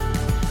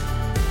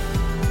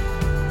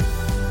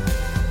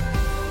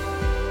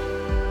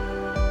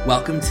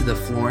Welcome to the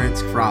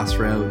Florence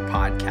Crossroad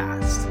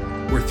Podcast.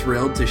 We're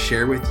thrilled to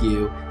share with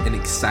you an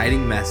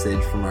exciting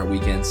message from our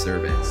weekend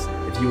service.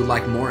 If you would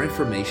like more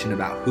information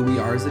about who we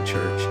are as a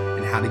church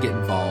and how to get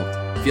involved,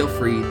 feel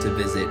free to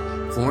visit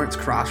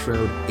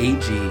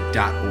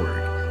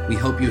florencecrossroadag.org. We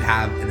hope you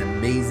have an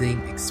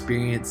amazing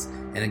experience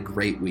and a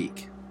great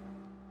week.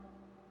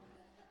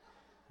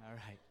 All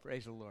right,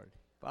 praise the Lord.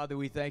 Father,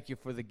 we thank you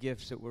for the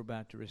gifts that we're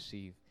about to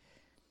receive.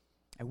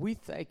 And we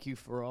thank you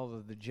for all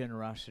of the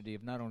generosity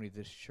of not only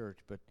this church,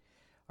 but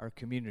our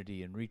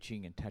community in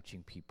reaching and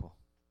touching people.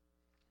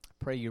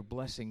 Pray your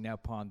blessing now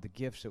upon the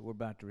gifts that we're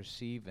about to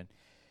receive. And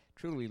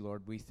truly,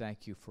 Lord, we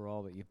thank you for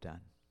all that you've done.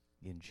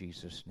 In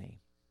Jesus' name,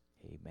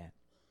 amen.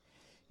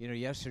 You know,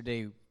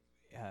 yesterday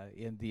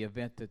in the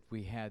event that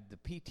we had, the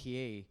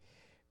PTA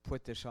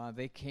put this on.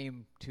 They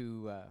came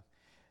to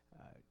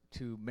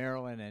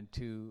Marilyn and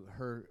to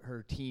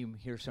her team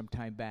here some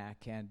time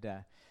back, and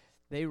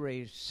they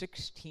raised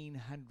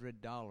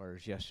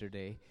 $1,600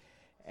 yesterday,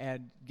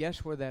 and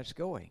guess where that's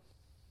going?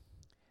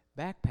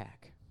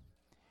 Backpack.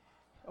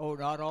 Oh,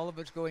 not all of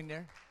it's going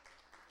there?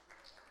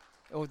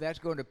 Oh, that's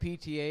going to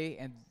PTA,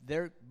 and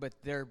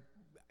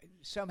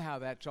somehow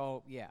that's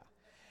all, yeah.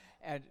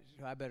 And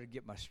I better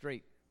get my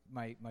story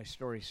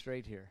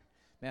straight here.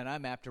 Man,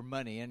 I'm after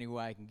money any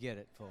way I can get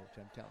it, folks,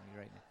 I'm telling you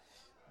right now.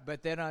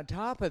 But then on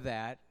top of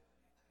that,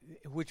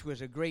 which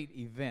was a great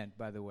event,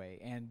 by the way,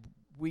 and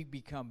we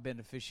become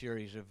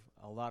beneficiaries of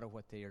a lot of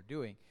what they are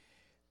doing.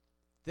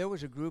 There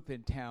was a group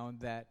in town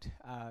that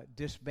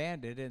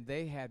disbanded, and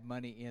they had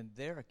money in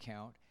their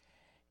account,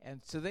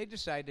 and so they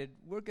decided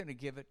we're going to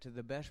give it to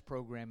the best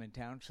program in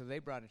town, so they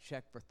brought a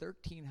check for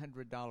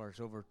 $1,300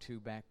 over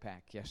to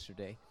Backpack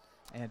yesterday.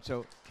 And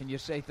so can you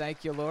say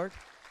thank you, Lord?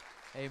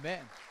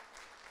 Amen.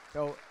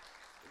 So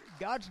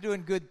God's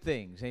doing good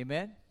things,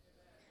 amen?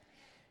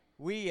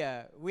 We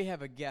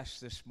have a guest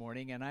this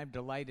morning, and I'm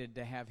delighted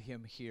to have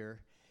him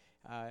here.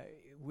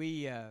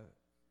 We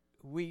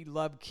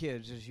love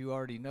kids, as you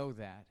already know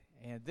that.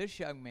 And this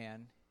young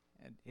man,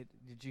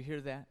 did you hear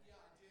that?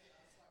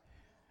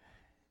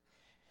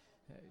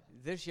 Yeah,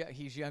 I did.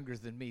 He's younger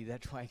than me.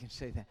 That's why I can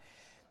say that.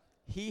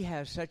 He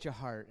has such a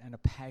heart and a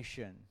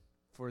passion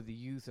for the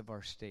youth of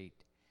our state.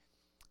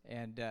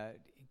 And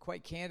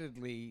quite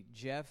candidly,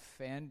 Jeff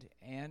and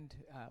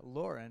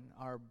Lauren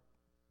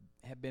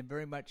have been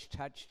very much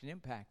touched and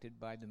impacted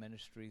by the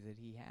ministry that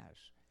he has,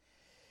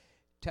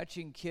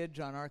 touching kids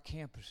on our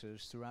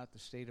campuses throughout the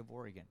state of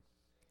Oregon.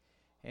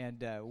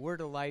 And we're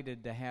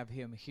delighted to have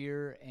him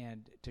here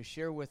and to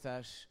share with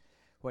us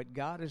what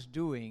God is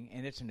doing,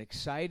 and it's an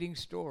exciting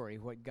story,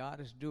 what God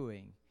is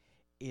doing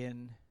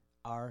in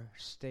our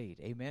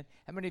state. Amen?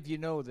 How many of you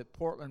know that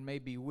Portland may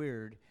be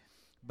weird,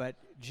 but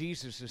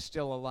Jesus is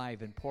still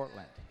alive in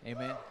Portland?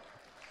 Amen?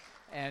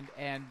 And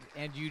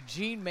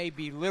Eugene may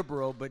be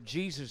liberal, but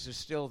Jesus is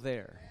still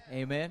there.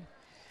 Amen?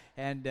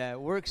 And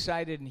we're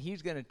excited, and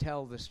he's going to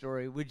tell the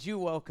story. Would you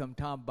welcome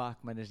Tom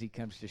Bachman as he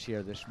comes to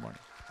share this morning?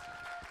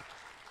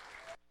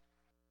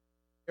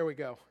 There we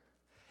go.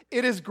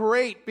 It is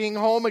great being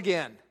home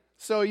again.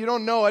 So you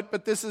don't know it,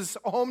 but this is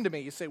home to me.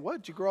 You say, what,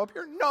 did you grow up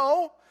here?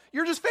 No,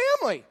 you're just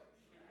family.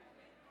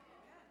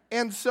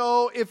 And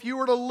so if you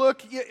were to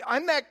look,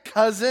 I'm that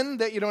cousin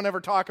that you don't ever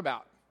talk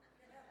about.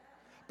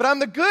 But I'm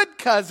the good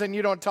cousin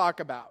you don't talk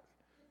about.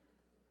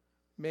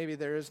 Maybe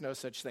there is no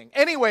such thing.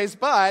 Anyways,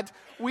 but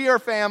we are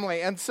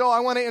family. And so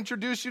I want to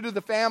introduce you to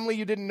the family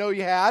you didn't know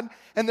you had.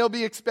 And they'll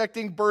be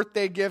expecting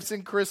birthday gifts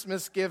and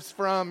Christmas gifts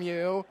from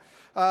you.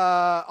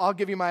 I'll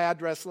give you my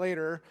address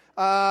later.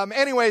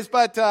 Anyways,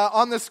 but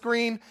on the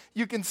screen,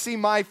 you can see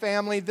my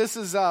family. This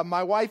is,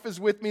 my wife is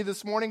with me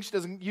this morning. She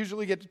doesn't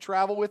usually get to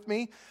travel with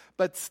me.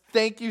 But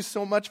thank you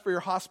so much for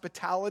your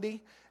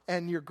hospitality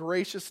and your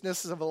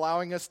graciousness of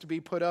allowing us to be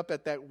put up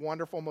at that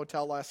wonderful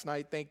motel last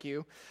night. Thank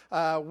you.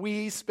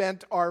 We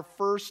spent our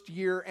first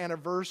year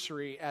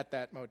anniversary at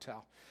that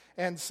motel.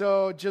 And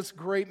so just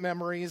great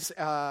memories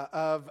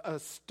of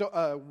a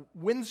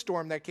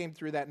windstorm that came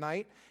through that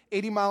night.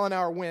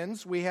 80-mile-an-hour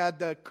winds. We had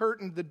the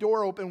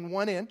door open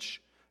 1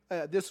 inch.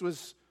 This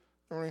was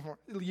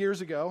years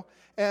ago.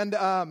 And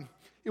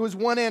it was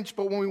 1 inch,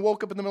 but when we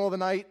woke up in the middle of the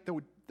night,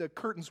 the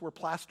curtains were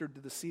plastered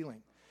to the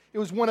ceiling. It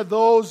was one of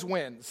those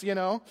winds, you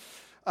know.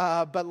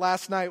 But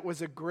last night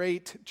was a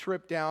great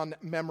trip down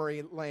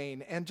memory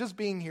lane. And just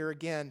being here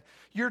again,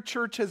 your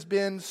church has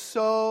been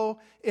so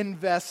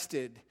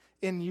invested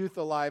in Youth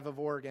Alive of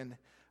Oregon.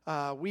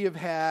 We have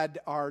had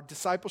our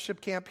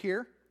discipleship camp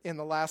here in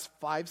the last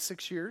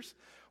 5-6 years.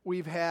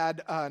 We've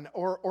had an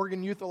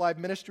Oregon Youth Alive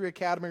Ministry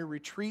Academy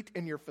retreat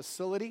in your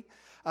facility.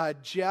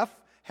 Jeff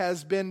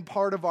has been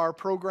part of our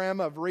program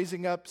of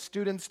raising up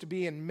students to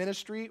be in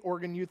ministry,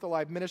 Oregon Youth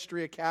Alive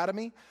Ministry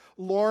Academy.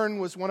 Lauren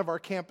was one of our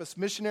campus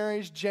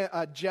missionaries.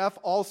 Jeff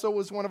also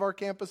was one of our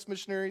campus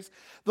missionaries.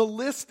 The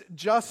list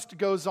just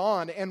goes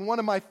on. And one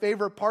of my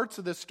favorite parts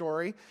of this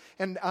story,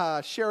 and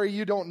Sherry,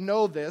 you don't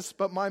know this,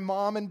 but my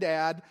mom and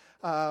dad,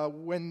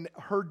 when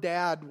her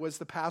dad was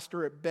the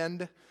pastor at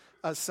Bend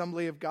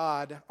Assembly of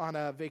God on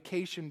a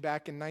vacation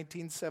back in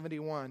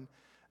 1971,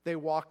 they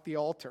walked the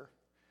altar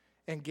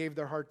and gave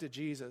their heart to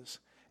Jesus.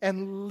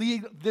 And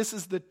this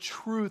is the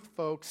truth,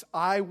 folks.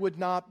 I would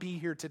not be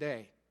here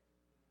today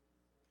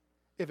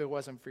if it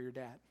wasn't for your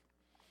dad.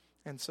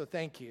 And so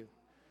thank you.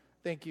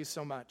 Thank you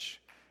so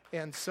much.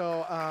 And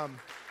so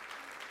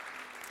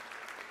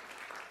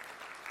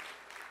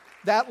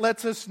that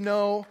lets us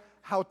know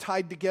how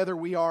tied together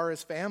we are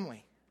as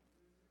family.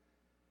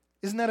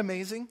 Isn't that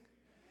amazing?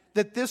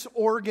 That this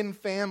Oregon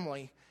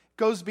family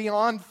goes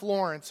beyond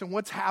Florence and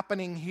what's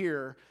happening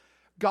here.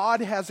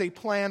 God has a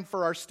plan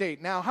for our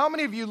state. Now, how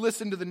many of you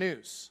listen to the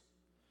news?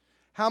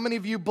 How many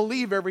of you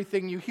believe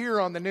everything you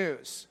hear on the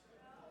news?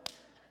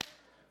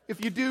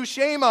 If you do,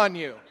 shame on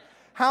you.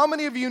 How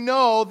many of you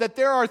know that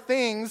there are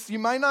things, you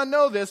might not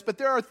know this, but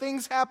there are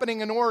things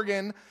happening in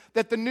Oregon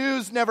that the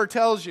news never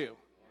tells you?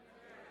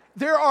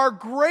 There are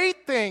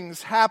great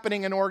things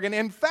happening in Oregon.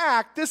 In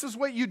fact, this is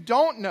what you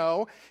don't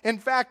know. In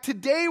fact,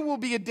 today will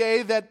be a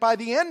day that by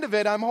the end of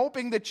it, I'm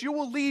hoping that you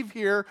will leave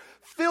here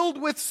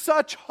filled with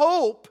such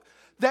hope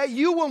that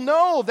you will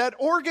know that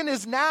Oregon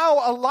is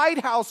now a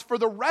lighthouse for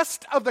the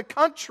rest of the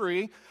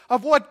country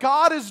of what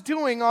God is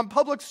doing on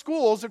public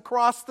schools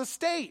across the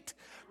state.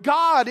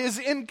 God is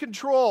in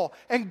control,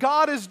 and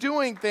God is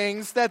doing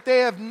things that they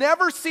have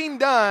never seen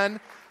done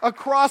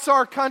across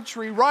our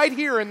country right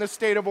here in the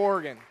state of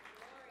Oregon.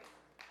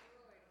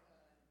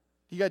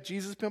 You got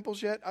Jesus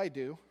pimples yet? I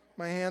do.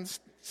 My hands,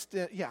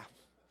 yeah.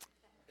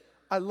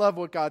 I love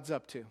what God's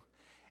up to.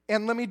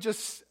 And let me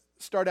just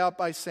start out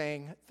by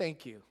saying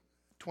thank you.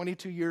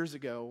 22 years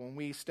ago, when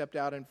we stepped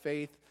out in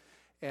faith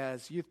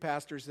as youth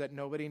pastors that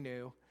nobody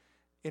knew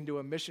into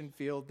a mission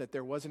field that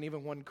there wasn't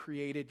even one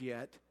created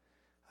yet,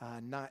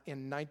 not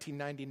in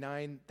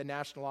 1999, the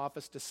national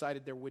office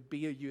decided there would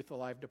be a Youth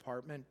Alive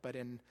department, but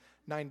in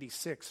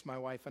 96, my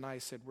wife and I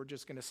said, we're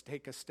just going to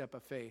take a step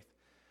of faith.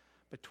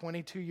 But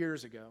 22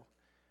 years ago,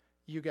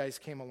 you guys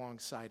came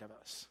alongside of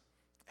us.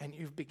 And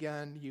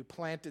you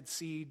planted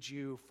seeds,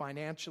 you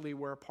financially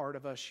were a part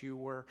of us, you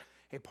were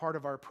a part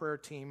of our prayer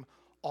team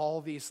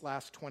all these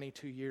last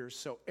 22 years.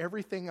 So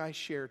everything I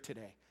share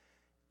today,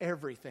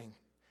 everything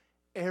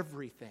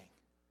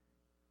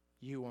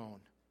you own,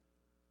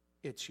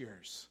 it's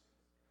yours.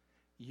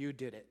 You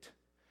did it.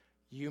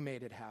 You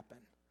made it happen.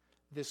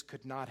 This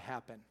could not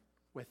happen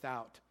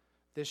without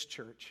this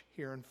church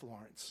here in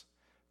Florence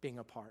being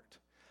a part.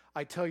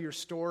 I tell your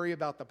story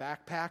about the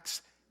backpacks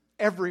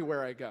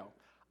everywhere I go.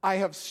 I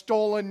have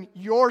stolen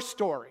your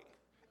story.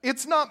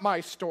 It's not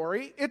my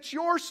story, it's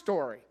your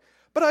story.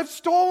 But I've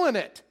stolen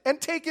it and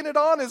taken it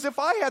on as if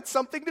I had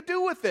something to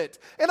do with it.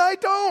 And I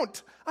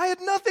don't. I had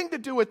nothing to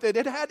do with it.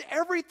 It had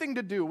everything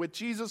to do with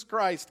Jesus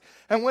Christ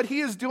and what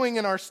He is doing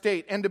in our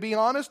state. And to be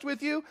honest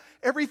with you,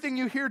 everything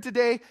you hear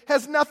today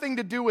has nothing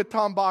to do with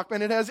Tom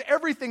Bachman. It has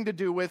everything to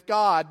do with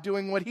God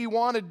doing what He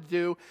wanted to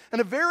do in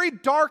a very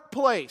dark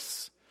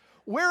place.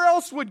 Where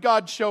else would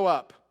God show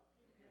up?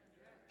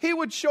 He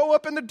would show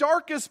up in the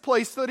darkest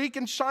place so that He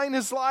can shine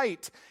His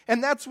light.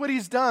 And that's what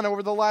He's done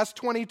over the last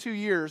 22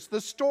 years. The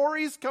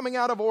stories coming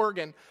out of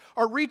Oregon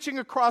are reaching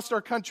across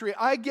our country.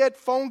 I get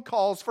phone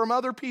calls from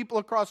other people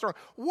across Oregon.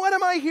 What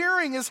am I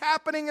hearing is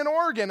happening in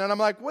Oregon? And I'm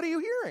like, what are you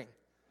hearing?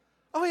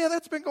 Oh yeah,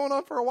 that's been going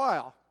on for a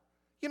while.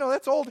 You know,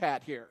 that's old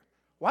hat here.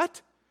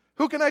 What?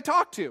 Who can I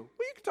talk to?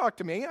 Well, you can talk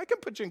to me. I can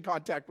put you in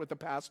contact with the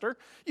pastor.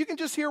 You can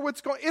just hear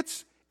what's going on.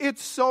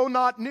 It's so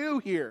not new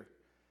here.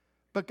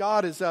 But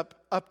God is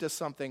up to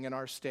something in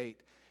our state,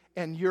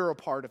 and you're a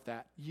part of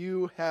that.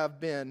 You have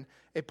been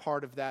a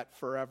part of that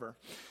forever.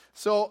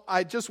 So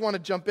I just want to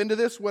jump into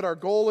this. What our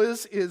goal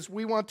is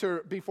we want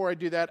to, before I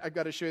do that, I've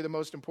got to show you the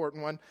most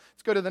important one.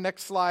 Let's go to the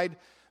next slide.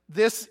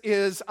 This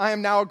is, I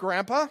am now a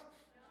grandpa.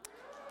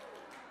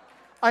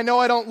 I know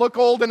I don't look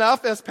old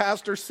enough. As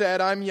Pastor said,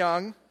 I'm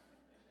young.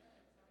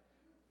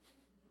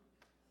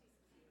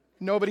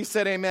 Nobody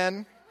said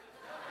amen.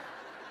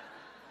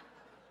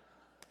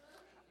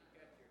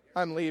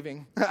 I'm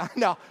leaving.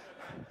 No.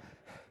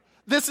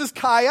 This is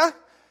Kaya.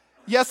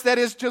 Yes, that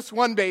is just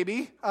one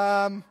baby.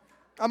 I'm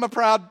a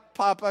proud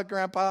papa,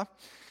 grandpa.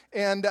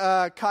 And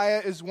Kaya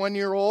is 1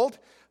 year old.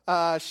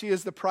 She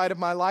is the pride of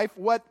my life.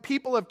 What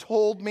people have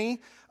told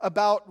me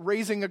about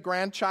raising a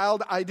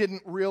grandchild, I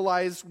didn't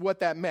realize what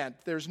that meant.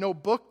 There's no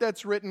book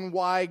that's written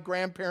why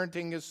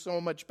grandparenting is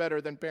so much better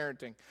than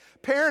parenting.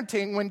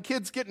 Parenting, when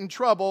kids get in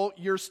trouble,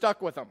 you're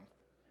stuck with them.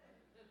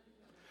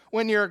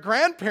 When you're a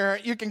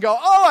grandparent, you can go,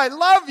 oh, I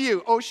love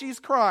you. Oh, she's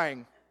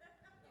crying.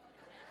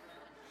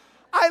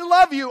 I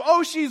love you.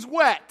 Oh, she's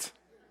wet.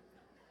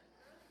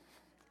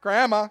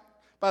 Grandma,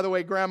 by the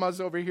way,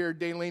 Grandma's over here.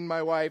 Daylene,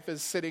 my wife,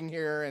 is sitting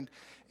here,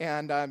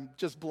 and I'm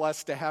just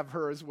blessed to have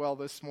her as well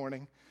this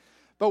morning.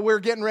 But we're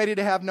getting ready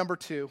to have number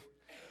 2,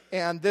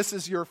 and this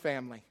is your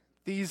family.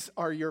 These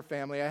are your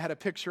family. I had a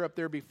picture up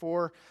there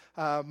before.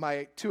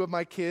 Two of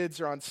my kids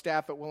are on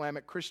staff at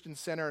Willamette Christian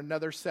Center.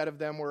 Another set of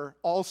them were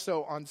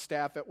also on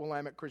staff at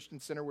Willamette Christian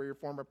Center, where your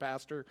former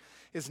pastor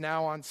is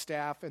now on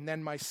staff. And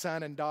then my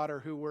son and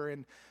daughter,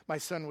 my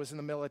son was in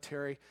the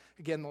military.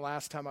 Again, the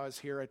last time I was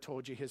here, I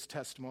told you his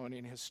testimony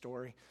and his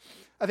story.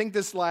 I think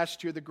this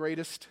last year, the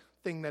greatest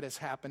thing that has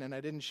happened, and I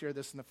didn't share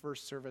this in the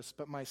first service,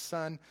 but my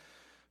son,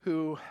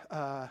 who,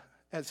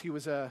 as he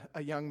was a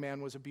young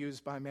man, was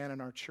abused by a man in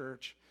our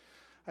church.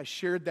 I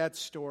shared that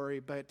story,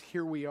 but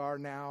here we are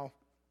now,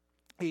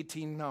 10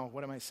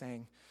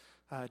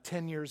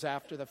 years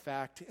after the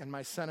fact, and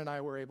my son and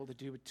I were able to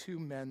do 2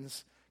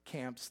 men's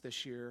camps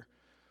this year,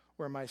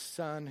 where my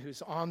son,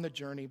 who's on the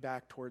journey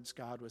back towards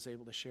God, was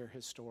able to share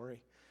his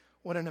story.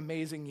 What an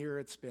amazing year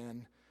it's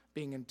been,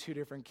 being in 2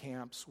 different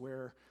camps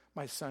where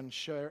my son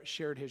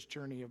shared his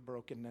journey of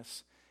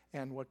brokenness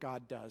and what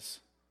God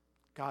does.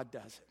 God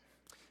does it.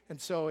 And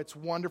so it's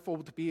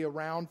wonderful to be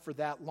around for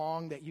that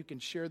long, that you can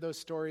share those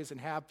stories and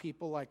have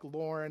people like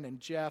Lauren and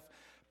Jeff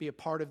be a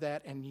part of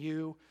that, and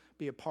you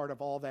be a part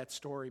of all that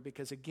story.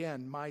 Because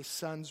again, my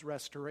son's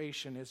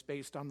restoration is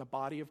based on the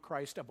body of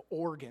Christ of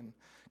Oregon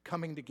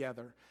coming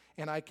together.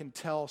 And I can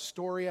tell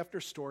story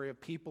after story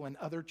of people in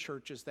other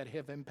churches that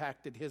have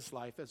impacted his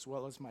life as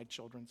well as my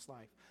children's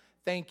life.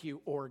 Thank you,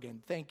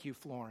 Oregon. Thank you,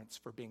 Florence,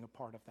 for being a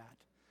part of that.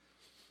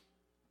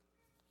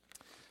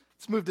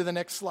 Let's move to the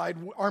next slide.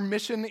 Our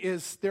mission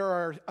is there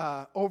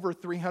are over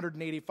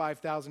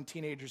 385,000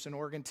 teenagers in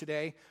Oregon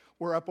today.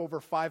 We're up over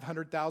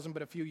 500,000,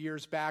 but a few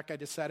years back I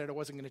decided I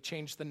wasn't going to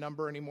change the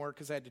number anymore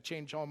because I had to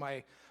change all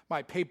my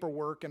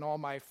paperwork and all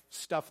my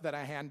stuff that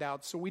I hand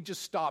out. So we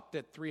just stopped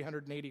at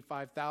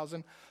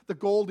 385,000. The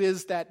goal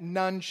is that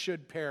none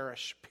should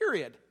perish,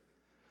 period.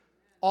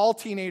 All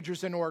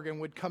teenagers in Oregon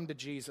would come to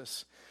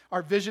Jesus.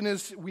 Our vision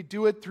is we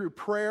do it through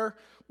prayer,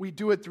 we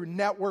do it through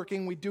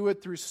networking, we do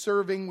it through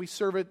serving, we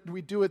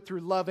do it through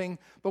loving,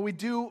 but we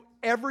do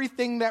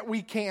everything that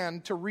we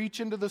can to reach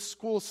into the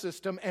school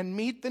system and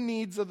meet the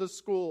needs of the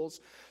schools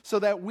so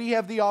that we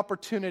have the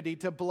opportunity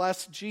to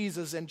bless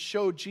Jesus and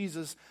show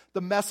Jesus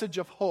the message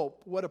of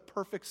hope. What a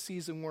perfect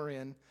season we're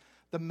in,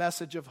 the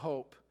message of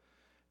hope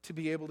to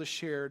be able to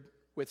share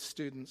with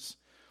students.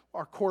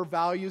 Our core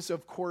values,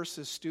 of course,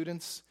 as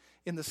students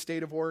in the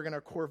state of Oregon,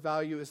 our core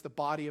value is the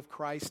body of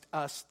Christ,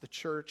 us, the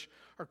church.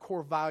 Our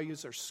core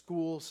values are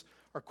schools.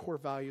 Our core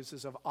values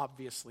is of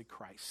obviously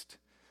Christ.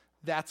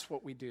 That's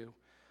what we do.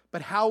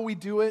 But how we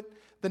do it,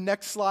 the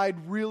next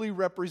slide really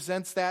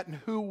represents that and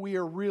who we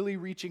are really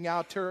reaching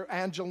out to.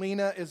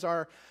 Angelina is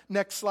our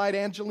next slide.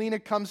 Angelina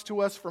comes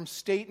to us from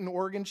Staten,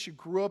 Oregon. She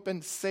grew up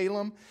in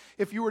Salem.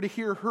 If you were to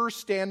hear her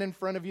stand in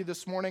front of you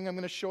this morning, I'm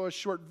going to show a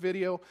short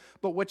video.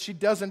 But what she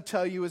doesn't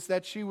tell you is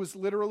that she was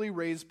literally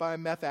raised by a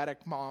meth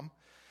addict mom.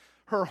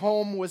 Her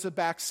home was a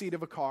backseat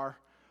of a car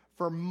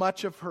for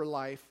much of her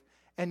life.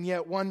 And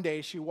yet one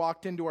day she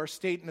walked into our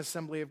Staten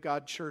Assembly of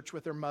God church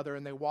with her mother,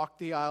 and they walked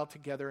the aisle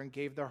together and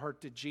gave their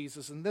heart to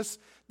Jesus. And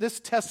this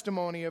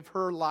testimony of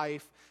her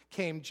life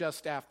came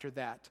just after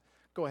that.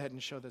 Go ahead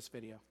and show this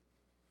video.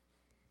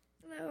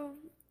 Hello.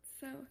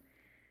 So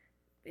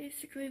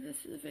basically this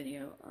is a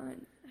video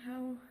on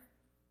how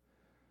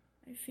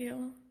I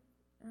feel.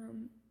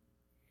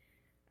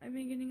 I've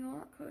been getting a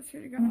lot closer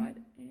to God,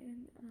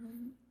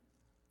 and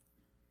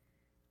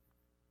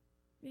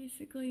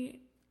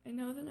basically I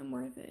know that I'm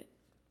worth it.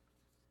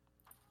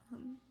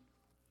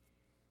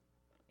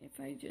 If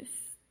I just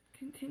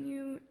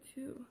continue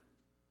to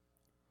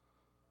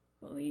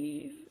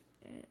believe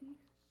and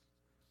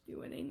do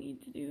what I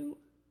need to do,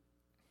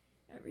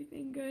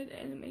 everything good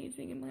and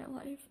amazing in my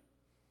life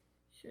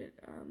should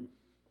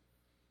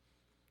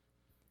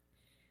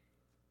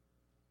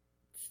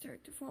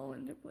start to fall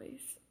into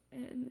place.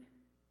 And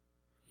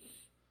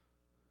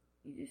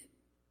he's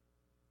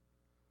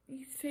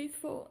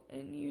faithful,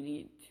 and you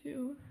need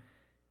to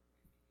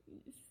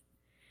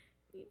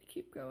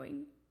keep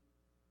going.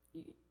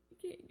 You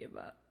can't give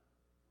up.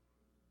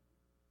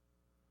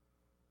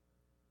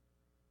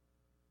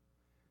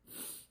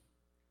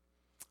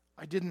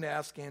 I didn't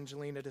ask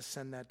Angelina to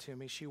send that to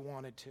me. She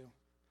wanted to. It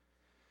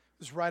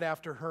was right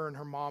after her and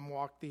her mom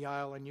walked the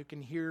aisle, and you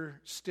can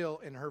hear still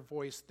in her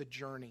voice the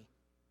journey.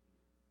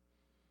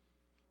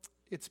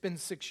 It's been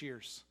 6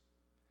 years.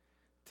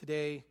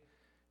 Today,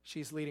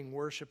 she's leading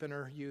worship in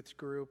her youth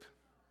group.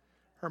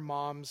 Her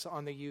mom's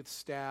on the youth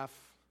staff,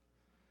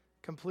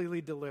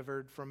 completely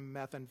delivered from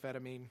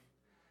methamphetamine.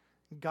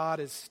 God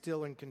is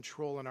still in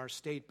control in our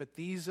state, but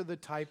these are the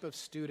type of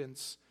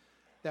students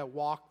that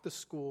walk the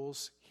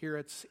schools here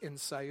in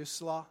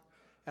Siuslaw,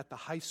 at the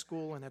high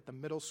school and at the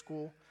middle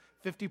school.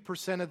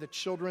 50% of the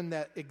children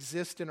that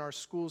exist in our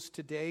schools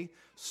today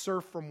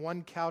surf from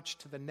one couch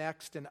to the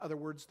next. In other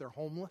words, they're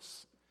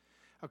homeless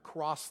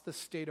across the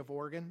state of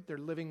Oregon. They're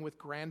living with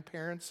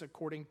grandparents.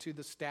 According to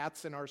the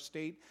stats in our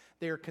state,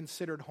 they are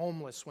considered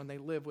homeless when they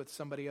live with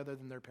somebody other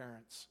than their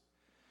parents.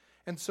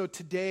 And so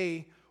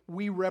today,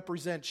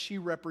 she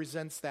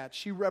represents that.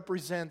 She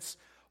represents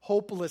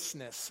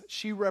hopelessness.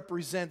 She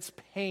represents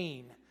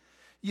pain.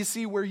 You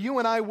see, where you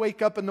and I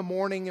wake up in the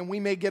morning and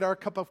we may get our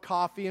cup of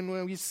coffee, and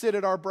when we sit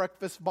at our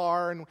breakfast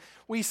bar and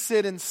we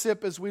sit and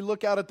sip as we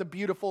look out at the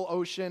beautiful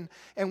ocean,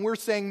 and we're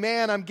saying,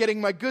 man, I'm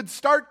getting my good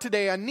start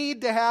today. I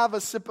need to have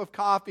a sip of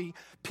coffee.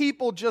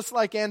 People just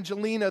like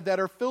Angelina that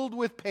are filled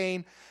with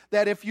pain,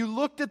 that if you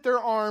looked at their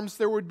arms,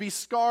 there would be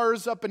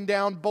scars up and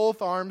down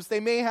both arms. They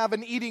may have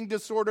an eating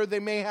disorder. They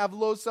may have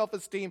low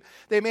self-esteem.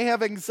 They may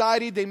have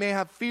anxiety. They may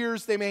have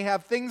fears. They may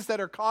have things that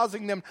are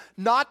causing them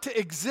not to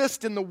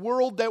exist in the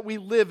world that we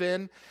live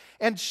in.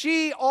 And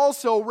she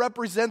also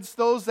represents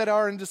those that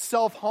are into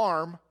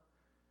self-harm.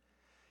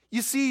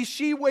 You see,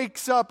 she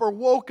wakes up or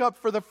woke up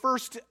for the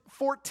first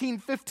 14,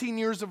 15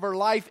 years of her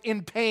life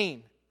in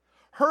pain.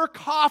 Her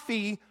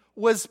coffee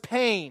was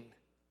pain.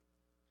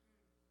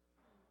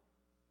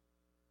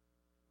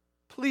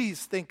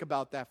 Please think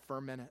about that for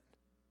a minute.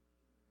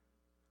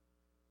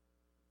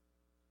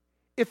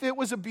 If it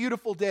was a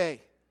beautiful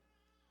day,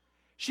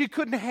 she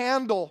couldn't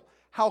handle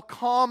how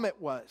calm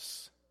it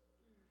was.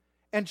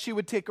 And she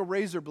would take a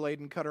razor blade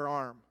and cut her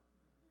arm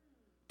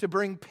to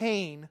bring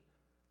pain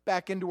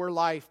back into her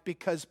life,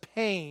 because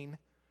pain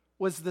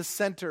was the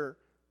center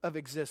of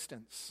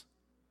existence.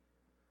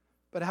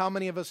 But how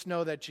many of us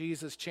know that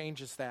Jesus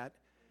changes that?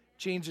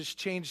 Jesus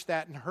changed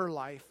that in her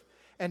life.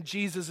 And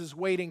Jesus is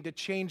waiting to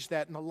change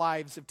that in the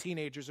lives of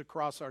teenagers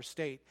across our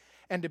state.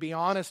 And to be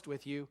honest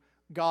with you,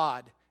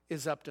 God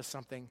is up to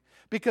something.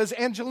 Because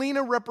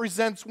Angelina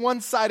represents one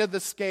side of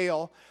the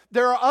scale.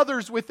 There are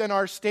others within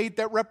our state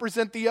that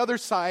represent the other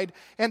side.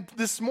 And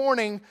this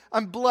morning,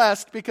 I'm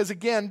blessed because,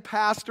 again,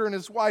 Pastor and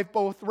his wife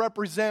both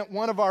represent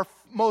one of our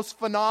most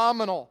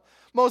phenomenal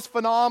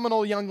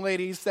young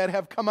ladies that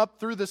have come up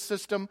through the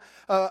system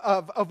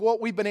of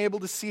what we've been able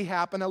to see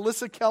happen.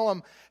 Alyssa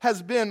Kellum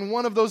has been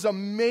one of those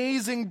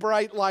amazing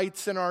bright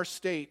lights in our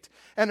state.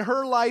 And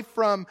her life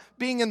from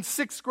being in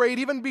 6th grade,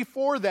 even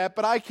before that,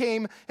 but I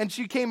came and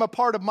she came a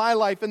part of my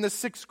life in the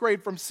 6th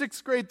grade, from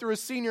 6th grade through a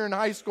senior in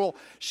high school.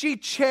 She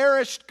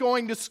cherished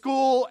going to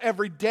school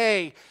every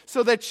day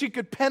so that she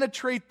could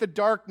penetrate the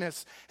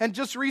darkness. And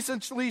just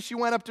recently, she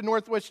went up to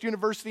Northwest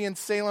University in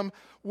Salem,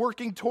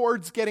 working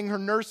towards getting her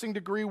nursing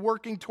degree,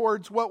 working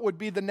towards what would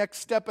be the next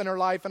step in her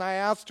life. And I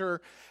asked her,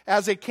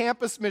 as a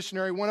campus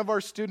missionary, one of our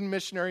student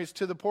missionaries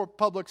to the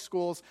public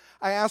schools,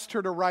 I asked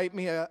her to write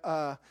me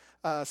a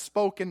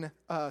spoken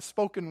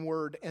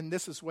word, and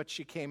this is what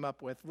she came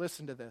up with.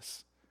 Listen to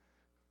this.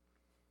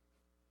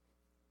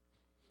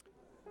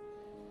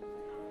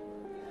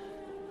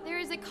 There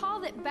is a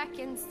call that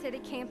beckons to the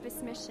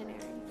campus missionary.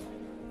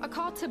 A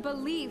call to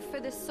believe for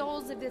the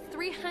souls of the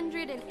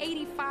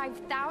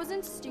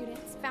 385,000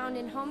 students found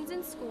in homes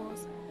and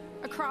schools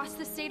across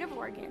the state of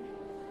Oregon.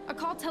 A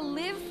call to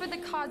live for the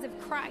cause of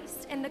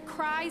Christ and the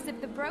cries of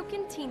the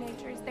broken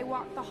teenagers they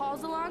walk the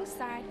halls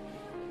alongside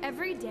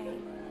every day.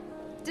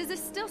 Does a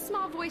still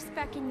small voice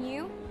beckon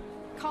you,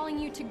 calling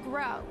you to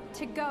grow,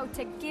 to go,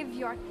 to give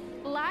your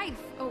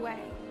life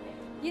away?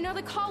 You know,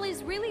 the call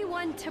is really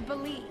one to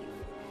believe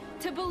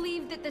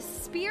that the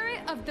Spirit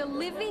of the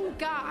living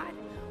God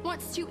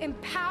wants to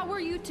empower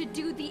you to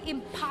do the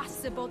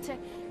impossible, to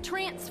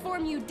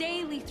transform you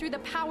daily through the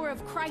power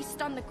of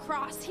Christ on the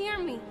cross. Hear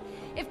me.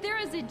 If there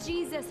is a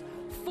Jesus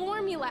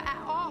formula at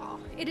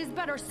all, it is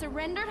but a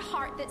surrendered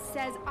heart that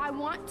says, I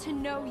want to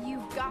know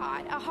you,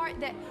 God. A heart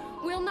that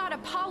will not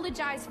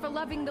apologize for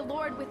loving the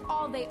Lord with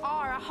all they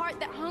are. A heart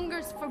that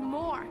hungers for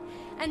more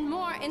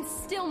and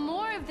still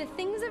more of the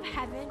things of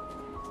heaven.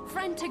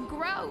 Friend, to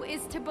grow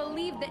is to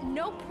believe that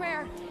no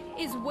prayer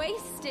is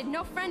wasted.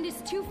 No friend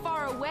is too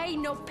far away.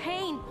 No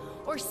pain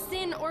or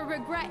sin or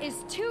regret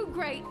is too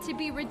great to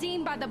be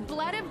redeemed by the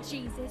blood of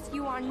Jesus.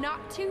 You are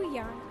not too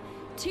young,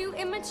 too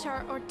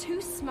immature, or too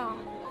small.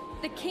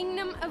 The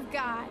kingdom of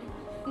God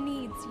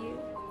needs you.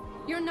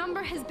 Your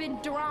number has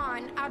been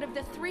drawn out of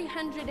the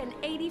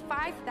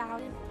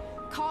 385,000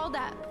 called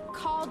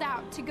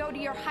out to go to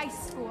your high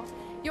school,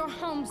 your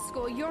home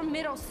school, your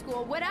middle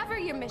school, whatever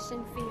your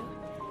mission field,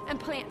 and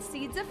plant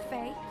seeds of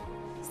faith,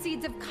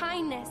 seeds of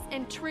kindness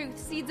and truth,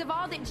 seeds of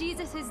all that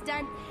Jesus has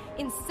done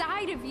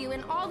inside of you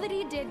and all that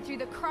he did through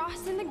the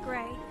cross and the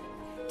grave,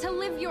 to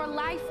live your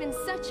life in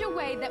such a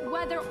way that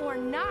whether or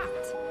not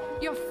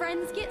your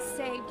friends get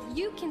saved,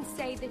 you can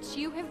say that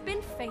you have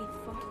been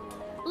faithful.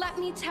 Let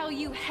me tell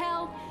you,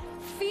 hell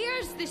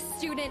fears the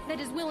student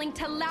that is willing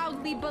to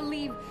loudly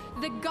believe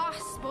the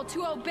gospel,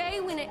 to obey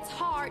when it's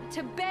hard,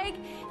 to beg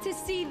to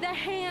see the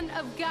hand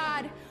of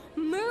God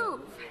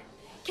move.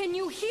 Can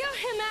you hear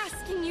him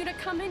asking you to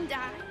come and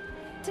die,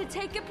 to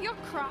take up your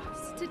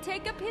cross, to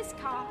take up his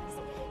cause,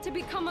 to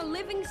become a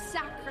living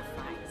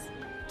sacrifice,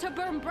 to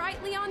burn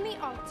brightly on the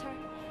altar,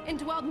 and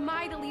dwelled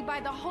mightily by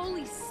the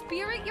Holy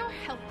Spirit, your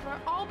helper,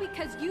 all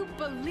because you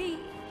believe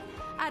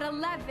at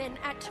 11,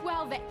 at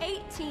 12, at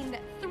 18,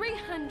 that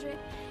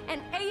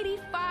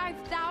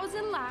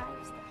 385,000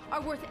 lives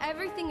are worth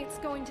everything it's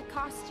going to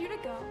cost you to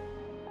go.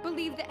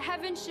 Believe that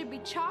heaven should be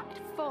chocked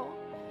full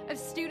of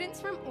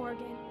students from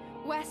Oregon,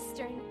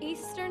 Western,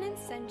 Eastern, and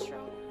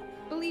Central.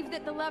 Believe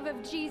that the love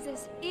of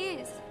Jesus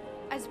is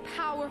as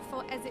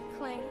powerful as it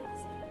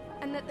claims.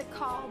 and that the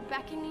call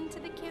beckoning to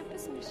the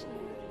campus missionary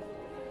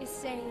is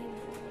saying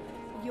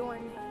your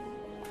name.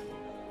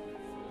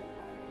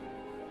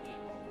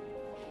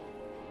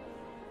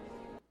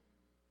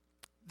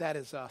 That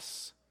is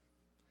us.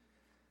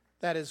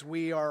 That is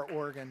We Are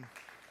Oregon.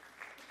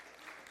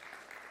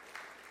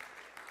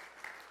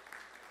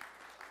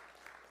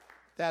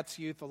 That's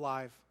Youth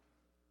Alive.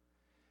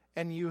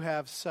 And you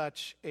have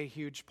such a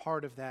huge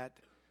part of that.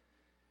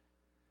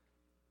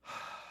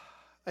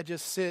 I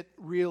just sit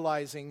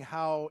realizing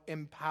how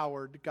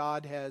empowered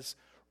God has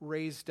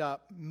raised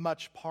up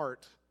much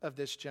part of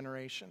this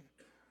generation.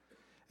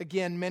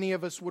 Again, many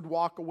of us would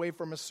walk away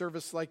from a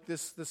service like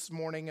this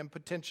morning and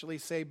potentially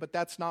say, but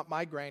that's not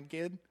my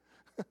grandkid.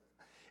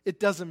 It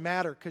doesn't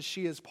matter because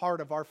she is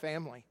part of our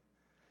family.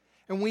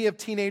 And we have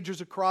teenagers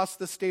across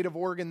the state of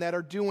Oregon that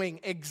are doing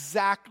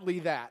exactly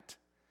that.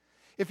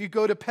 If you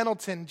go to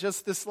Pendleton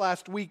just this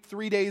last week,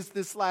 3 days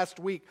this last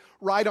week,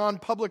 right on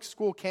public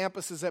school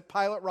campuses at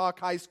Pilot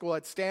Rock High School,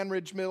 at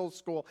Stanridge Middle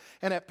School,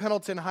 and at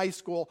Pendleton High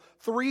School,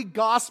 3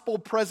 gospel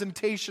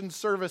presentation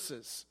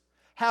services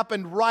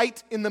happened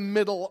right in the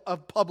middle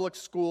of public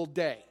school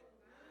day.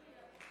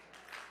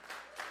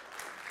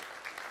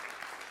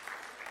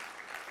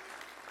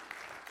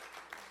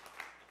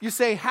 You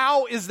say,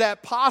 how is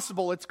that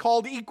possible? It's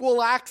called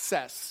equal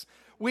access.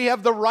 We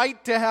have the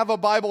right to have a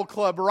Bible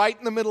club right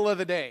in the middle of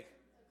the day.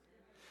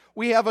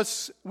 We have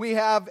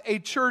a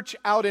church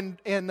out in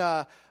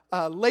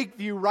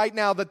Lakeview right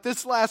now that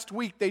this last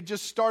week they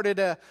just started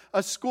a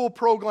school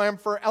program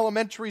for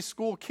elementary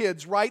school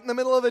kids right in the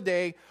middle of the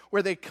day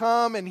where they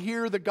come and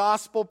hear the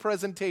gospel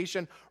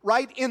presentation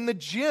right in the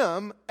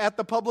gym at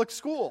the public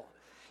school.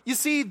 You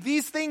see,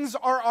 these things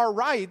are our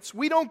rights.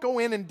 We don't go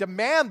in and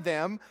demand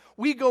them.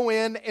 We go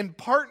in and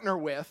partner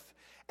with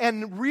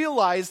and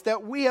realize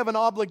that we have an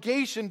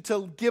obligation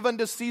to give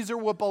unto Caesar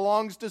what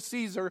belongs to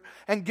Caesar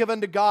and give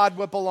unto God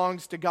what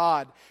belongs to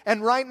God.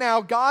 And right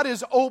now, God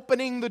is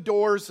opening the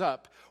doors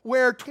up.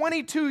 Where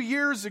 22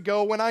 years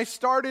ago, when I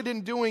started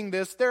in doing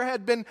this, there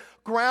had been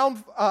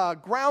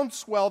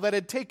groundswell that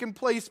had taken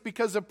place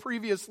because of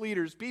previous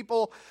leaders.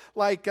 People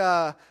like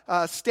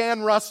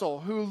Stan Russell,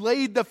 who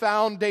laid the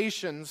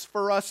foundations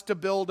for us to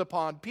build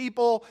upon.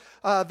 People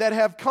that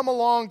have come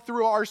along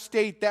through our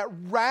state that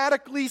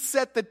radically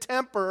set the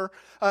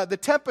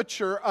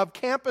temperature of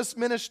campus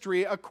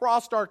ministry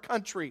across our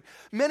country.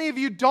 Many of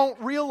you don't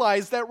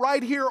realize that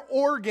right here,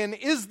 Oregon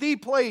is the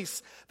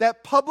place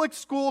that public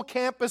school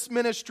campus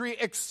ministry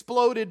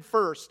exploded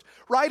first.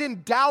 Right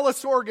in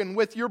Dallas, Oregon,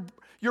 with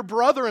your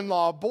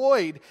brother-in-law,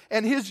 Boyd,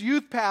 and his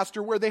youth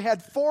pastor, where they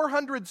had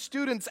 400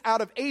 students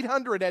out of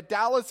 800 at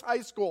Dallas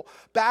High School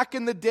back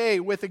in the day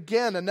with,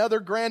 again, another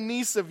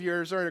grandniece of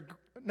yours, a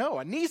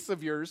niece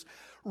of yours,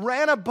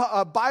 ran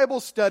a Bible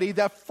study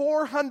that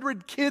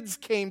 400 kids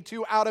came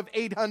to out of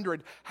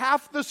 800,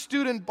 half the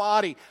student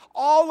body.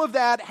 All of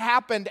that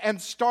happened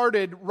and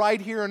started right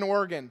here in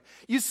Oregon.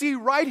 You see,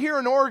 right here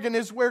in Oregon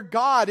is where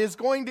God is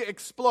going to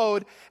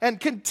explode and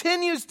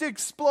continues to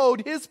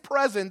explode His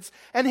presence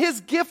and His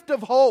gift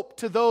of hope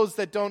to those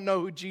that don't know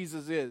who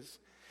Jesus is.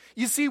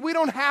 You see, we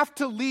don't have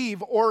to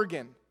leave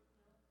Oregon.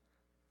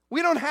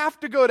 We don't have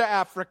to go to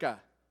Africa.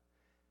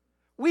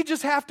 We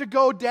just have to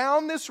go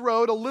down this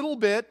road a little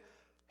bit,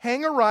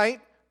 hang a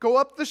right, go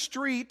up the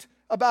street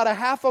about a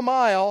half a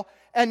mile,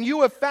 and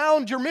you have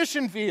found your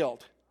mission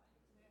field.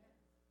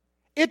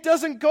 It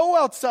doesn't go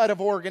outside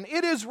of Oregon.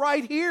 It is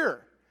right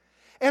here.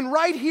 And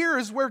right here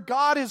is where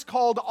God has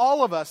called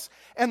all of us.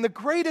 And the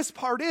greatest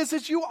part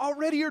is you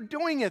already are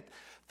doing it.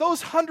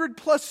 Those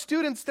 100+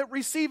 students that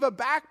receive a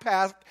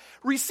backpack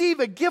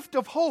receive a gift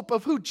of hope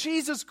of who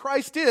Jesus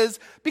Christ is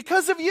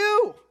because of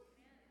you.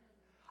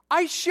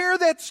 I share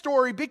that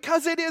story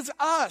because it is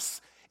us.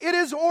 It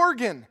is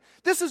Oregon.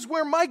 This is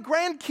where my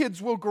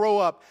grandkids will grow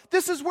up.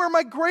 This is where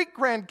my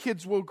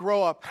great-grandkids will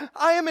grow up.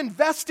 I am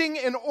investing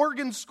in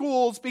Oregon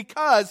schools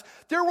because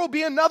there will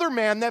be another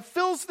man that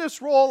fills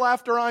this role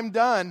after I'm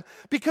done,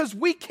 because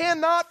we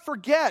cannot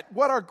forget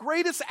what our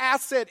greatest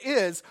asset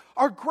is.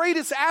 Our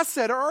greatest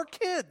asset are our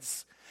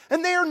kids.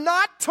 And they are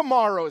not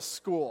tomorrow's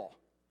school.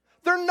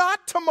 They're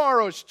not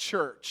tomorrow's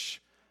church.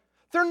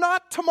 They're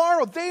not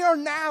tomorrow. They are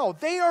now.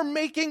 They are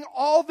making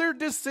all their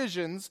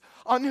decisions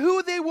on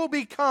who they will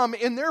become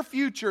in their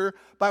future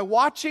by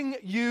watching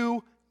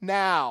you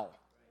now.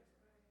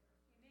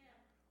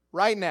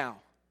 Right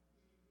now.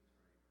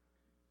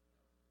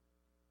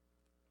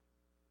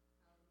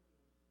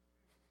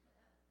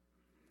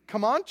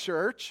 Come on,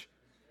 church.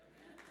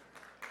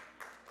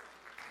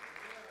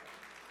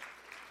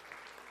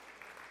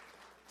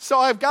 So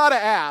I've got to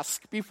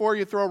ask, before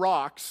you throw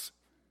rocks,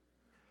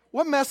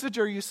 what message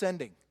are you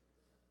sending?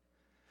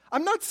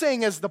 I'm not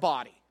saying as the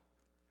body,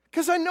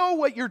 because I know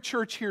what your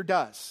church here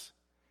does.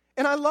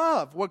 And I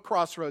love what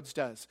Crossroads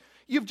does.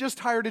 You've just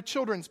hired a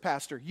children's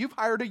pastor. You've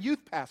hired a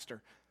youth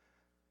pastor.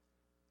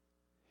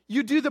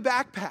 You do the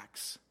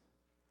backpacks.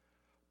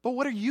 But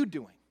what are you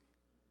doing?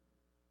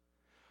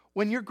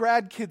 When your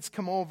grad kids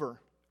come over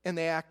and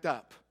they act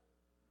up,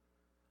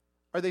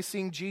 are they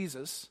seeing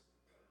Jesus?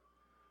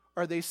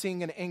 Or are they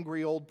seeing an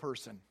angry old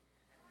person?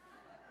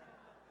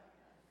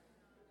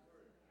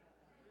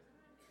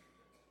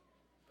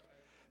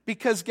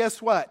 Because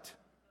guess what?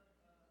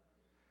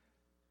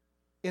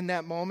 In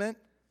that moment,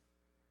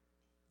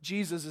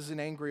 Jesus is an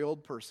angry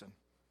old person.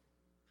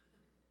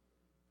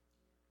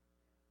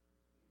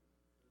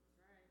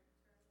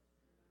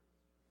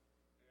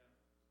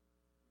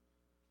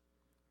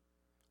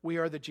 We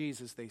are the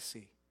Jesus they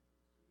see.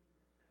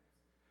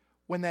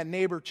 When that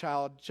neighbor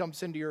child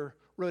jumps into your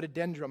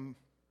rhododendron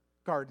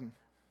garden.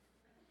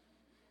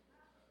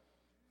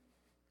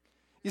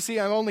 You see,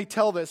 I only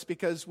tell this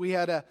because we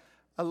had a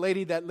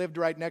lady that lived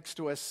right next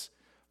to us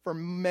for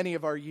many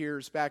of our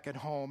years back at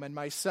home. And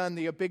my son,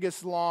 the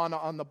biggest lawn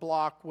on the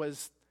block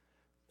was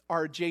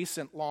our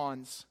adjacent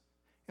lawns.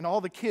 And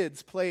all the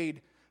kids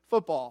played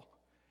football.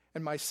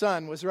 And my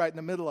son was right in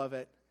the middle of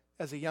it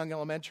as a young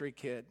elementary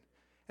kid.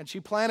 And she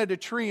planted a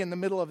tree in the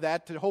middle of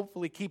that to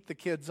hopefully keep the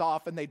kids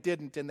off, and they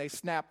didn't, and they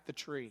snapped the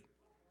tree.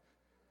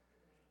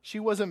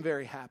 She wasn't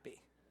very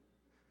happy.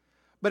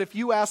 But if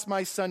you ask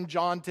my son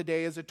John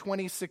today as a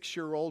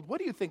 26-year-old, what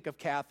do you think of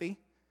Kathy?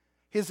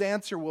 His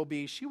answer will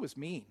be, she was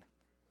mean.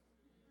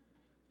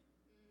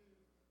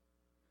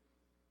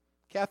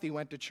 Kathy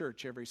went to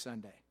church every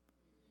Sunday.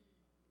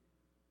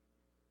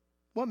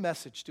 What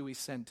message do we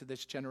send to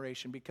this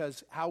generation?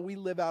 Because how we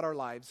live out our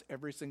lives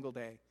every single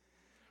day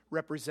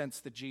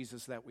represents the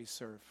Jesus that we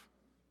serve.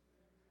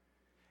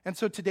 And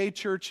so today,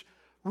 church,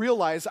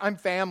 realize I'm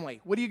family.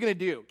 What are you going to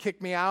do?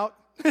 Kick me out?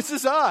 This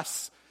is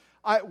us.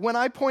 When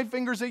I point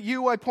fingers at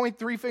you, I point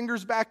 3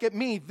 fingers back at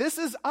me. This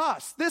is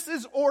us. This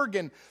is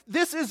Oregon.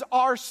 This is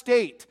our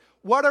state.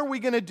 What are we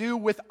going to do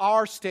with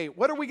our state?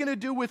 What are we going to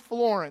do with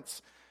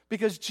Florence?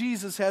 Because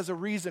Jesus has a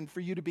reason for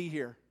you to be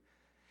here.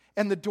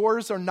 And the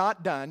doors are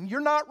not done.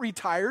 You're not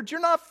retired. You're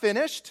not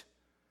finished.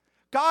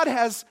 God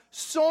has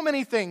so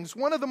many things.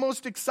 One of the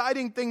most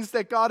exciting things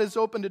that God has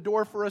opened a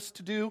door for us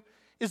to do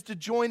is to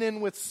join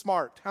in with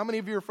SMART. How many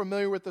of you are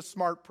familiar with the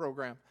SMART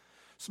program?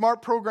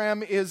 SMART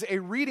program is a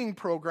reading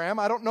program.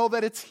 I don't know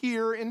that it's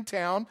here in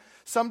town.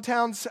 Some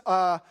towns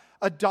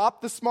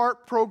adopt the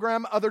SMART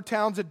program. Other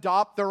towns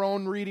adopt their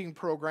own reading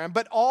program.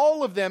 But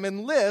all of them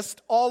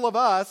enlist all of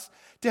us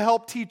to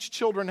help teach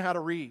children how to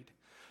read.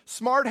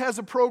 SMART has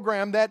a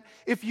program that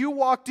if you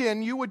walked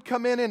in, you would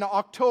come in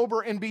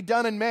October and be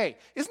done in May.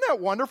 Isn't that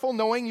wonderful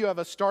knowing you have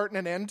a start and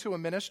an end to a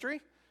ministry?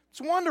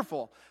 It's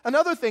wonderful.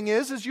 Another thing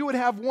is you would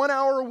have 1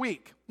 hour a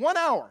week. 1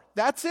 hour.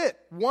 That's it.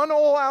 1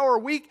 whole hour a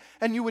week,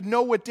 and you would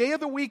know what day of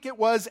the week it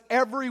was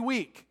every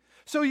week.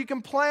 So you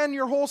can plan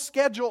your whole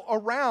schedule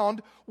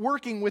around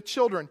working with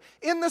children.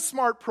 In the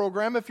SMART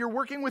program, if you're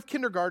working with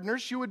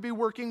kindergartners, you would be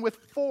working with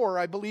 4,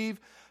 I believe,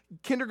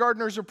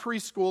 kindergartners or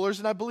preschoolers,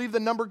 and I believe the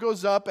number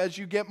goes up as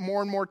you get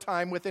more and more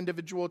time with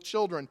individual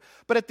children.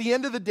 But at the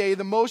end of the day,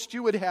 the most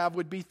you would have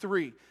would be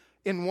 3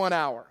 in 1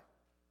 hour.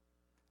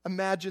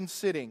 Imagine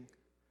sitting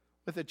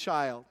with a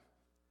child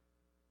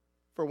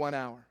for 1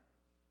 hour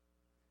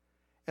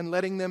and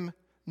letting them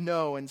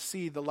know and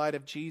see the light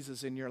of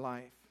Jesus in your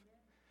life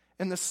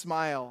and the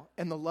smile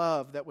and the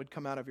love that would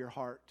come out of your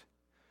heart.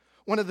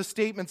 One of the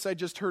statements I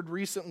just heard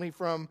recently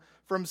from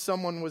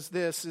someone was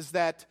this, is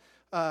that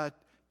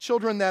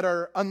children that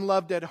are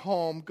unloved at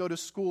home go to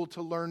school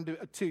to learn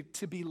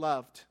to be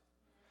loved.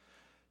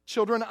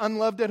 Children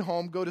unloved at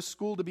home go to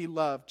school to be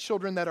loved.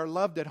 Children that are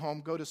loved at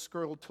home go to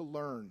school to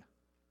learn.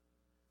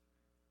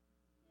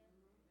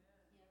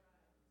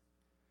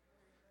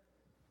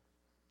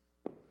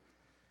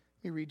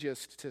 Let me read you a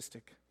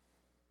statistic.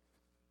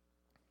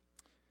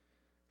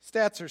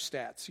 Stats are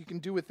stats. You can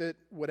do with it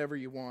whatever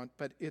you want,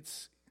 but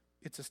it's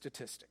a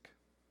statistic.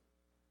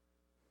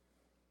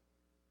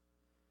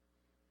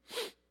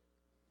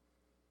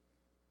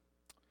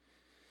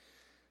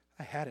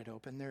 I had it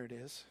open. There it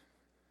is.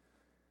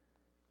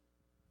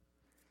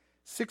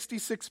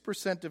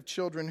 66% of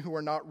children who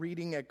are not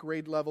reading at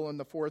grade level in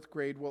the 4th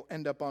grade will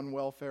end up on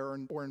welfare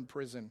or in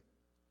prison.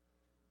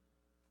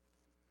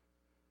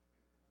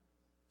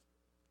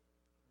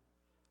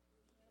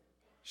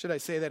 Should I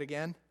say that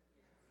again?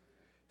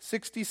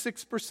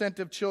 66%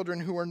 of children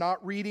who are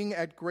not reading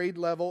at grade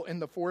level in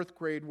the 4th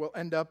grade will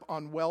end up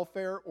on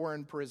welfare or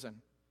in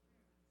prison.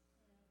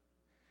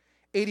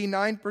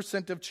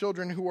 89% of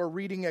children who are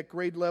reading at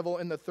grade level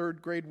in the 3rd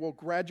grade will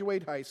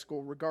graduate high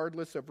school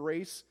regardless of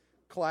race,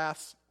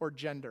 class, or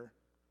gender.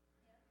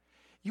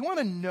 You want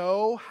to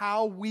know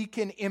how we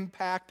can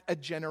impact a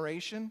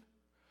generation?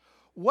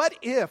 What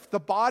if the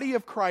body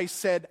of Christ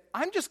said,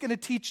 I'm just going to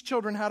teach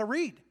children how to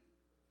read?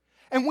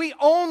 And we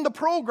own the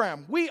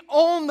program. We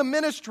own the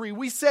ministry.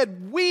 We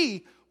said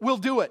we will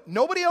do it.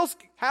 Nobody else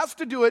has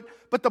to do it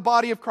but the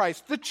body of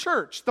Christ, the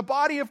church, the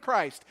body of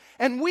Christ.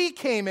 And we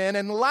came in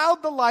and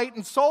allowed the light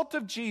and salt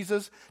of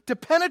Jesus to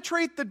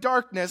penetrate the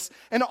darkness.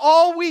 And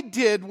all we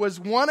did was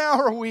 1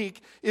 hour a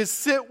week is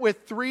sit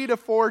with 3 to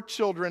 4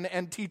 children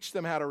and teach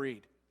them how to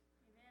read.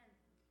 Amen.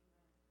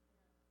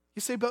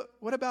 You say, but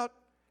what about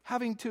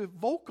having to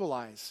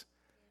vocalize?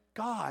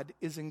 God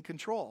is in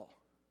control.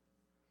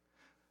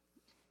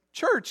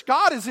 Church,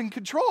 God is in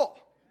control.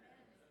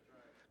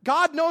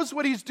 God knows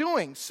what he's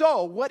doing.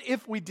 So what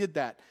if we did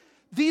that?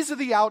 These are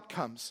the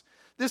outcomes.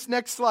 This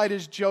next slide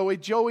is Joey.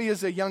 Joey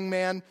is a young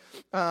man.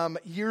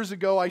 Years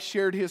ago, I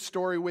shared his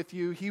story with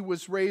you. He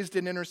was raised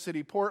in inner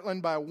city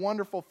Portland by a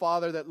wonderful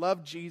father that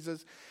loved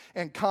Jesus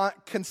and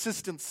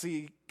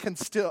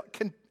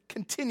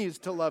continues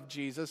to love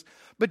Jesus.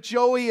 But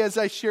Joey, as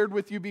I shared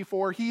with you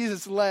before, he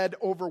has led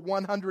over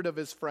 100 of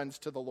his friends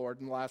to the Lord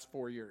in the last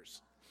 4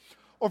 years.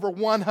 Over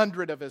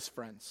 100 of his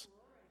friends.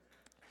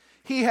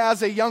 He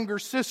has a younger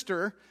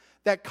sister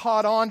that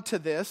caught on to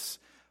this.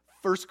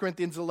 1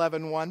 Corinthians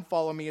 11:1,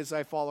 follow me as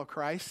I follow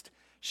Christ.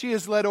 She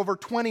has led over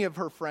 20 of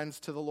her friends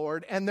to the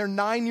Lord, and their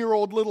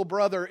 9-year-old little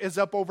brother is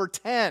up over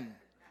 10.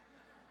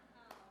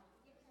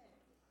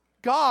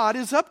 God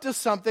is up to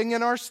something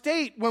in our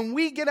state when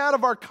we get out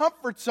of our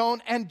comfort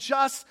zone and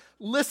just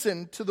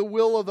listen to the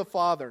will of the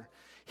Father.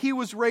 He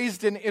was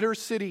raised in inner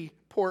city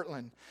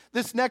Portland.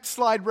 This next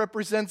slide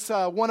represents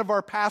one of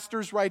our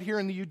pastors right here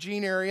in the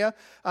Eugene area,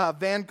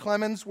 Van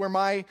Clemens, where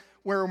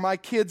my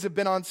kids have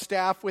been on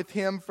staff with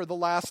him for the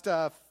last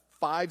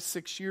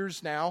 5-6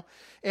 years now.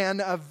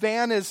 And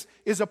Van is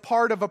a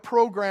part of a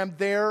program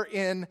there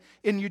in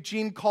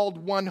Eugene called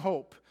One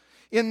Hope.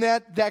 In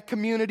that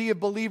community of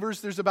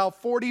believers, there's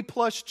about 40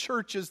 plus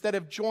churches that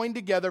have joined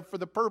together for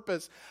the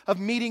purpose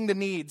of meeting the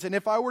needs. And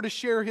if I were to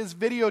share his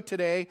video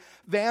today,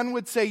 Van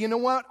would say, you know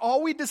what?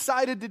 All we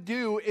decided to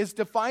do is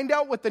to find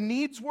out what the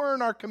needs were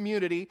in our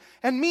community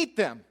and meet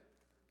them,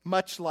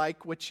 much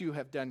like what you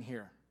have done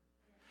here.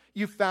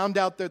 You found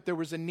out that there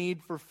was a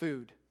need for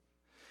food.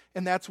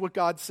 And that's what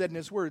God said in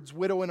his words,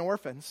 widow and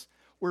orphans.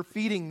 We're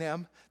feeding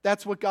them.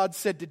 That's what God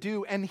said to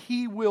do, and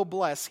he will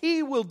bless.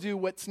 He will do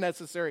what's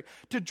necessary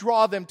to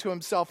draw them to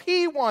himself.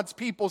 He wants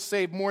people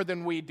saved more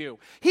than we do.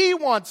 He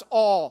wants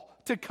all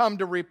to come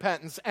to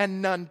repentance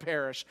and none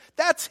perish.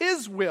 That's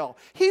his will.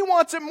 He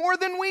wants it more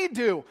than we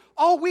do.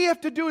 All we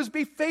have to do is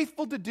be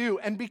faithful to do.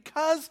 And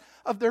because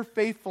of their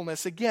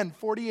faithfulness, again,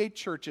 48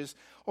 churches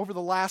over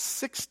the last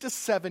 6 to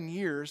 7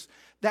 years,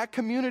 that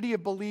community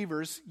of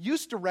believers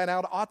used to rent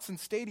out Autzen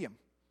Stadium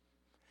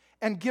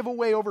and give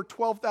away over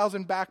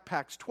 12,000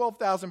 backpacks,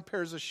 12,000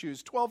 pairs of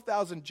shoes,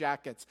 12,000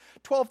 jackets,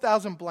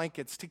 12,000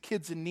 blankets to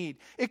kids in need.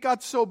 It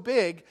got so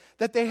big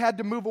that they had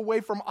to move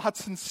away from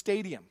Autzen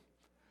Stadium.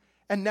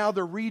 And now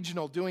they're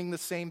regional, doing the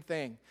same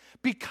thing.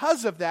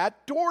 Because of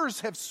that,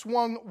 doors have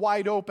swung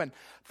wide open.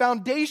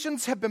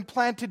 Foundations have been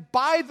planted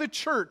by the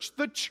church.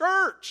 The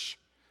church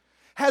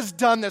has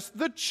done this.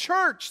 The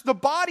church, the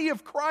body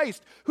of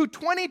Christ, who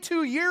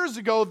 22 years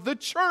ago, the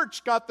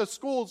church got the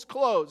schools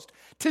closed.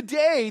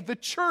 Today, the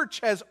church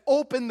has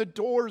opened the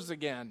doors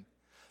again.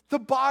 The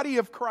body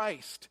of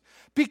Christ.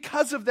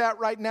 Because of that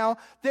right now,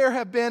 there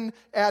have been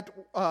at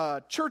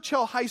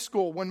Churchill High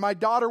School, when my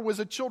daughter was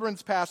a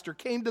children's pastor,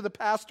 came to the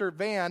pastor,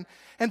 Van,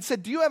 and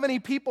said, do you have any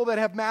people that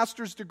have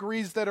master's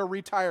degrees that are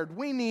retired?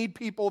 We need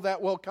people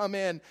that will come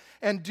in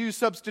and do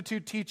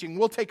substitute teaching.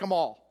 We'll take them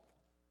all.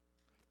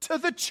 To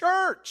the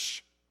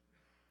church,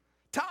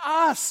 to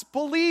us,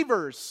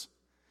 believers.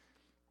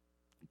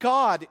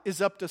 God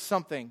is up to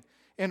something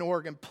in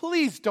Oregon.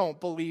 Please don't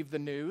believe the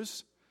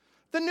news.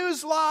 The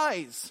news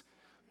lies.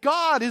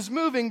 God is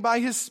moving by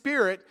his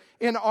Spirit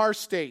in our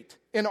state.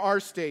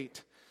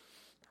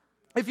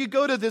 If you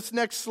go to this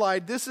next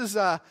slide, this is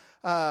a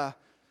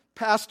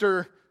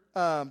pastor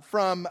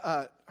from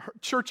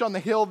Church on the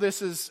Hill.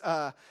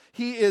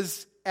 He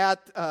is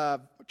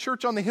at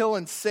Church on the Hill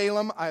in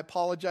Salem. I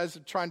apologize for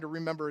trying to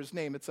remember his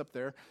name. It's up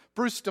there.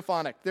 Bruce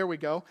Stefanik. There we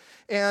go.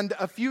 And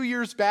a few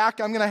years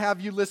back, I'm going to have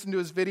you listen to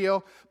his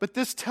video, but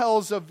this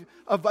tells of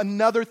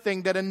another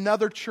thing that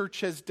another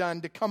church has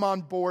done to come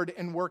on board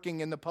and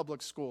working in the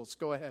public schools.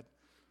 Go ahead.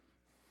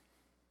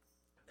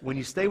 When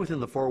you stay within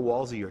the four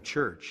walls of your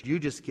church, you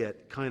just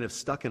get kind of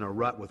stuck in a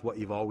rut with what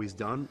you've always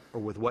done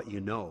or with what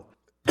you know.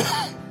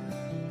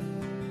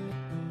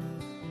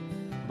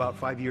 About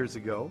 5 years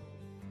ago,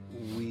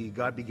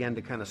 God began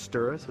to kind of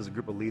stir us as a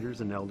group of leaders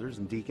and elders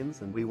and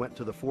deacons, and we went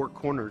to the four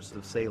corners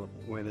of Salem.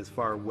 We went as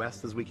far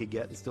west as we could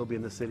get and still be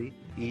in the city,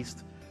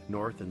 east,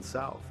 north, and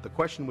south. The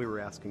question we were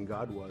asking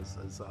God was,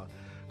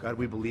 God,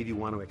 we believe you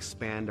want to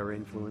expand our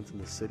influence in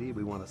the city.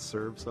 We want to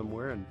serve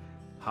somewhere, and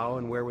how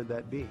and where would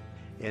that be?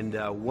 And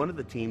one of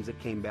the teams that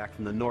came back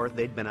from the north,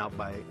 they'd been out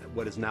by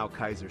what is now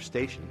Kaiser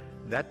Station.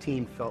 That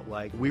team felt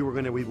like we were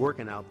going to be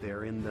working out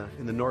there in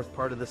the north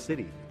part of the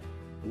city.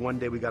 One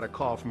day we got a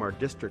call from our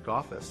district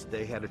office.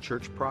 They had a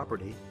church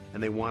property,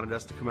 and they wanted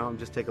us to come out and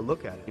just take a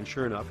look at it. And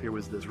sure enough, here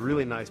was this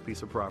really nice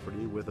piece of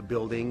property with a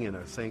building and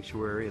a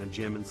sanctuary and a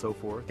gym and so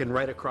forth. And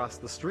right across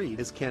the street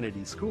is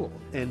Kennedy School.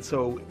 And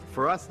so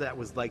for us, that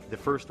was like the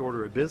first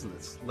order of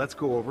business. Let's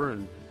go over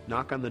and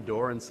knock on the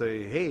door and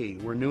say, hey,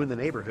 we're new in the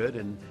neighborhood,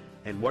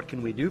 and what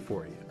can we do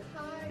for you?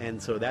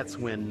 And so that's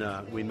when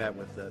we met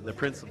with the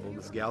principal,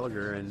 Ms.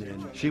 Gallagher,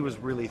 and she was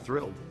really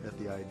thrilled at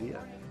the idea.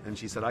 And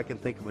she said, I can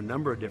think of a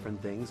number of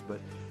different things, but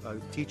a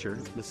teacher,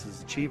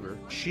 Mrs. Cheever,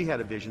 she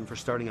had a vision for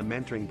starting a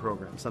mentoring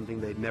program,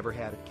 something they'd never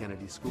had at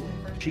Kennedy School.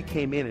 She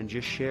came in and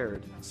just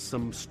shared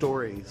some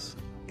stories,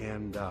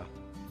 and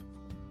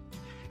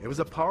It was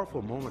a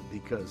powerful moment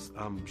because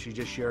she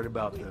just shared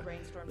about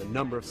the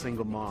number of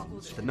single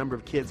moms, the number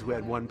of kids who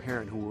had one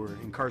parent who were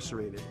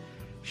incarcerated.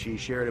 She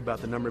shared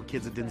about the number of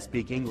kids that didn't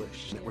speak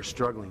English, that were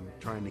struggling,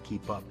 trying to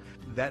keep up.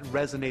 That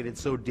resonated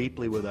so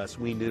deeply with us,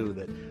 we knew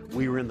that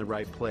we were in the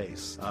right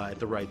place at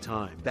the right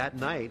time. That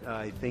night,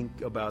 I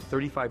think about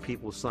 35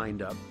 people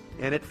signed up.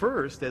 And at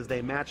first, as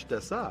they matched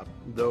us up,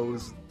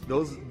 those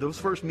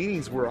first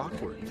meetings were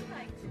awkward.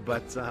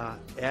 But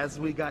as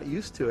we got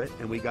used to it,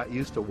 and we got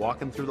used to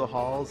walking through the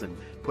halls and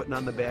putting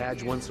on the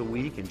badge once a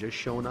week and just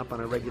showing up on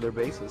a regular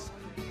basis,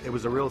 it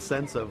was a real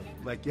sense of,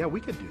 like, yeah, we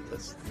could do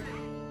this.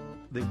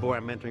 The boy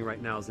I'm mentoring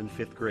right now is in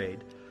 5th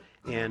grade.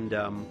 And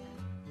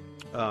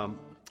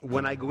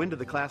when I go into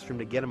the classroom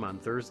to get him on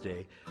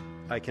Thursday,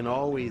 I can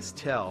always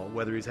tell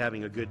whether he's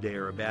having a good day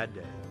or a bad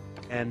day.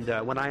 And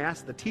when I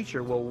asked the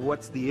teacher, well,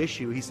 what's the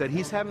issue? He said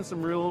he's having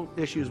some real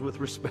issues with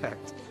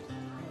respect.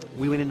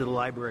 We went into the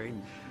library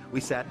and we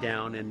sat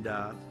down, and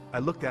I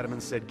looked at him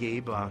and said,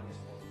 Gabe,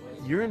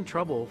 you're in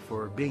trouble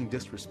for being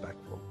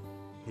disrespectful.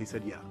 He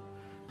said, yeah.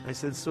 I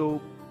said,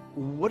 so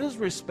what does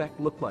respect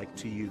look like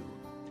to you?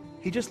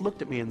 He just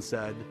looked at me and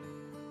said,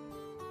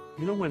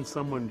 you know when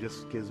someone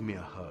just gives me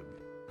a hug?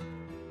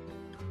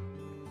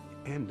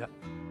 And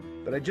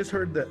but I just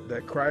heard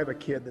that cry of a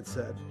kid that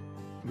said,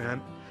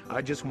 man,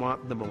 I just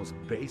want the most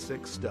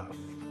basic stuff.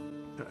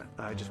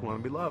 I just want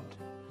to be loved.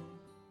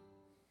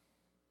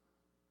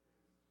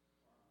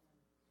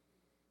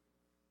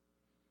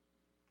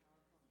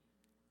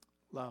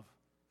 Love.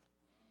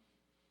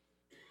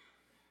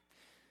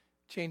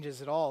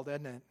 Changes it all,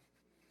 doesn't it?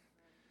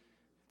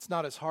 It's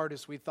not as hard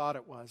as we thought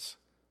it was.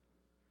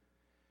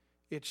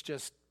 It's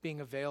just being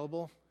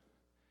available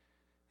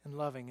and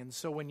loving. And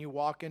so when you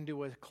walk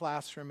into a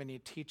classroom and you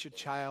teach a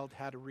child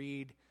how to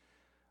read,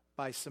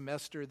 by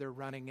semester they're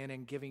running in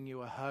and giving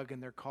you a hug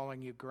and they're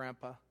calling you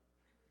grandpa,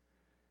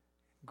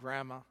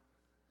 grandma.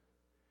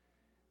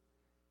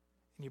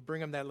 And you bring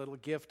them that little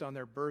gift on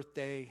their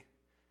birthday,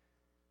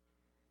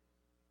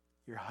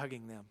 you're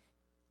hugging them.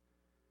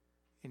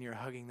 And you're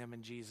hugging them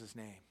in Jesus'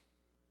 name.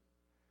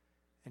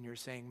 And you're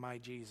saying, my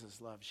Jesus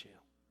loves you.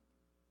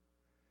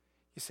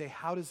 You say,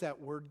 how does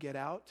that word get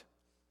out?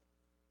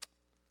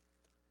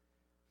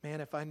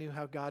 Man, if I knew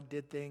how God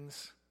did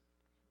things,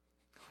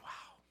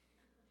 wow.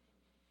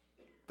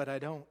 But I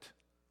don't.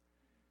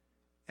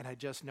 And I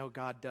just know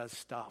God does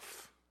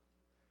stuff.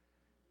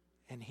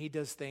 And He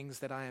does things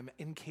that I am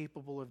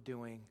incapable of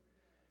doing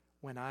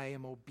when I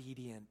am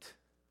obedient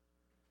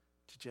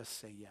to just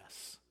say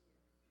yes.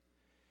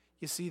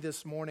 You see,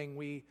 this morning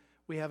we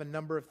have a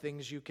number of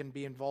things you can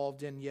be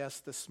involved in. Yes,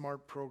 the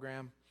SMART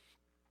program.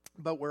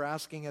 But we're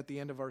asking at the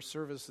end of our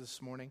service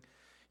this morning,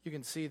 you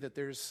can see that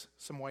there's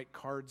some white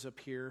cards up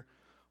here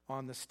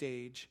on the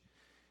stage.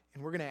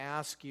 And we're going to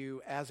ask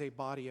you, as a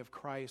body of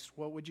Christ,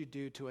 what would you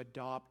do to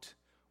adopt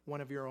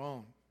one of your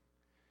own?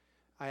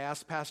 I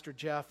asked Pastor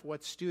Jeff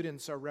what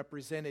students are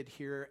represented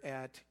here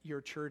at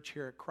your church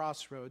here at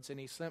Crossroads, and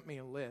he sent me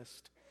a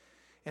list.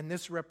 And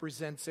this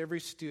represents every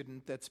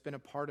student that's been a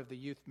part of the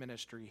youth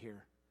ministry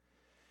here.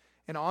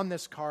 And on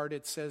this card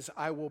it says,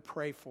 I will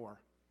pray for.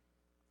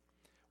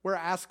 We're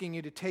asking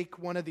you to take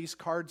one of these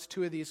cards,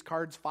 2 of these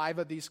cards, 5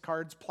 of these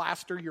cards,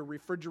 plaster your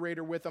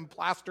refrigerator with them,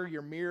 plaster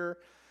your mirror,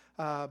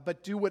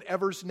 but do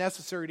whatever's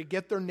necessary to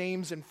get their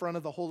names in front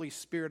of the Holy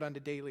Spirit on a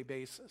daily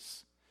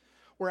basis.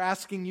 We're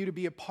asking you to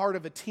be a part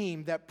of a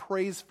team that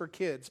prays for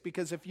kids,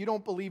 because if you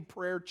don't believe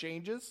prayer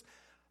changes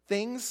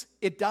things,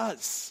 it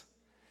does.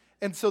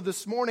 And so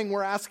this morning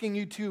we're asking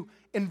you to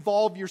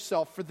involve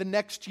yourself for the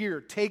next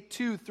year. Take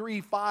 2, 3,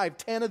 5,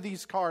 10 of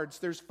these cards.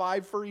 There's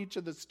 5 for each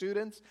of the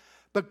students,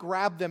 but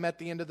grab them at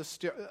the end of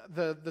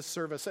the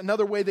service.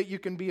 Another way that you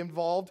can be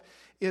involved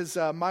is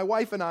my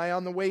wife and I,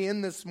 on the way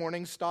in this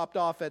morning, stopped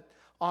off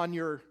on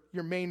your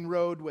main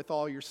road with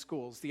all your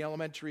schools, the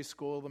elementary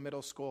school, the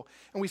middle school,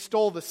 and we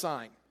stole the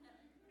sign.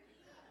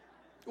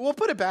 We'll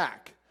put it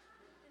back.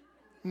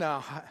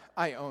 No,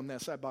 I own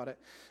this. I bought it.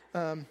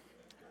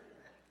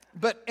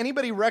 But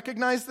anybody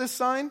recognize this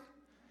sign?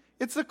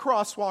 It's a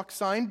crosswalk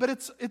sign, but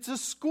it's a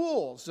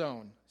school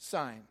zone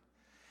sign.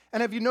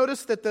 And have you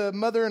noticed that the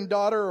mother and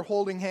daughter are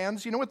holding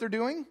hands? You know what they're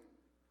doing?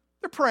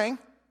 They're praying.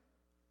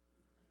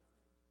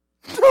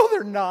 No,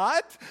 they're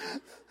not.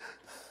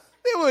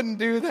 They wouldn't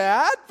do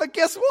that. But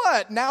guess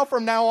what?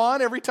 From now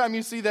on, every time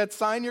you see that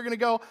sign, you're going to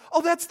go,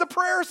 oh, that's the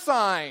prayer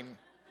sign.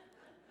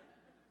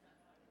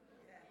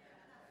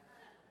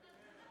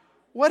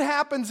 What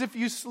happens if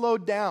you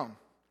slowed down?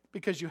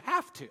 Because you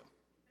have to.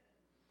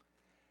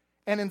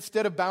 And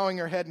instead of bowing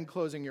your head and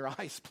closing your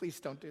eyes,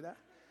 please don't do that.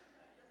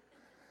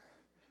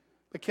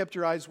 But kept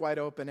your eyes wide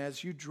open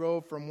as you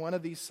drove from one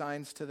of these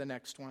signs to the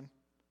next one.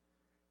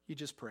 You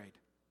just prayed.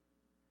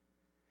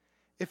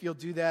 If you'll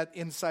do that,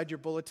 inside your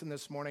bulletin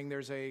this morning,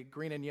 there's a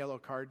green and yellow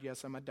card.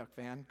 Yes, I'm a Duck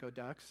fan. Go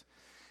Ducks.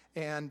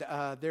 And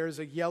there's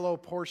a yellow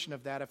portion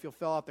of that. If you'll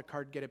fill out the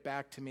card, get it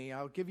back to me.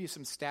 I'll give you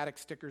some static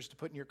stickers to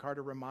put in your car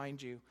to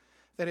remind you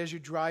that as you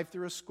drive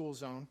through a school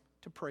zone,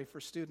 to pray for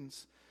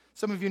students.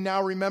 Some of you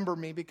now remember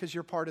me because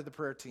you're part of the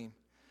prayer team.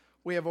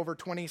 We have over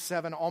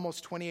 27,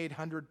 almost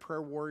 2,800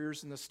 prayer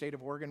warriors in the state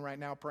of Oregon right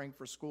now praying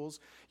for schools.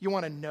 You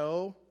want to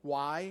know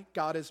why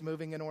God is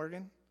moving in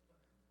Oregon?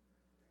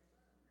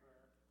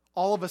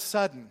 All of a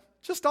sudden,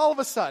 just all of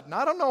a sudden,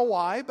 I don't know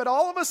why, but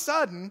all of a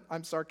sudden,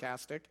 I'm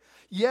sarcastic,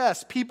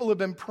 yes, people have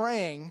been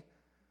praying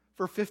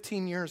for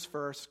 15 years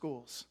for our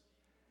schools.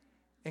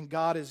 And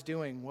God is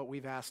doing what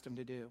we've asked him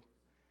to do,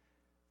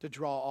 to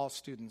draw all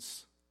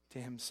students to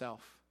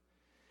himself.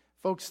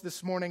 Folks,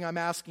 this morning I'm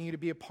asking you to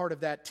be a part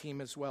of that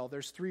team as well.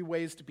 There's 3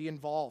 ways to be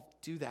involved.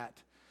 Do that.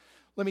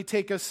 Let me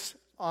take us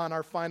on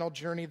our final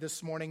journey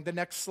this morning. The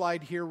next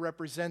slide here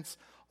represents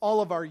all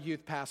of our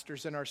youth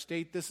pastors in our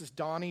state. This is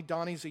Donnie.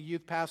 Donnie's a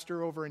youth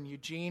pastor over in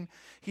Eugene.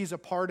 He's a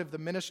part of the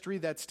ministry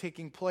that's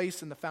taking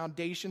place and the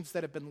foundations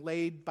that have been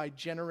laid by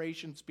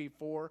generations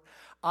before.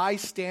 I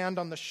stand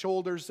on the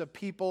shoulders of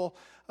people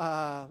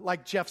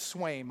like Jeff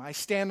Swaim. I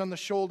stand on the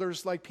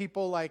shoulders like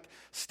people like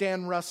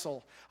Stan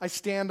Russell. I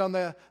stand on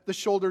the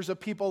shoulders of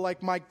people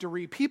like Mike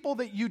DeRee. People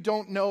that you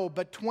don't know,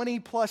 but 20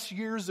 plus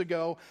years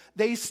ago,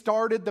 they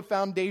started the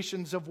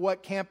foundations of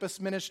what campus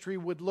ministry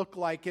would look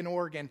like in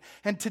Oregon.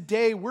 And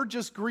today, we're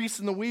just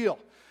greasing the wheel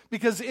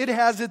because it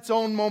has its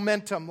own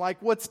momentum, like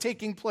what's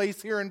taking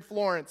place here in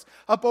Florence.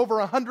 Up over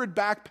 100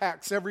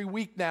 backpacks every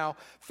week now,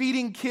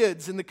 feeding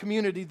kids in the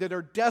community that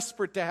are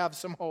desperate to have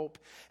some hope.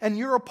 And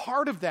you're a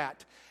part of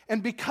that.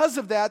 And because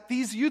of that,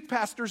 these youth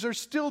pastors are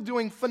still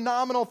doing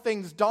phenomenal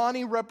things.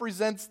 Donnie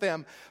represents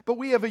them. But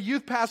we have a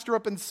youth pastor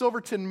up in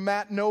Silverton,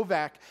 Matt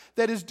Novak,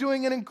 that is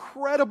doing an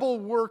incredible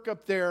work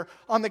up there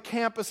on the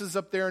campuses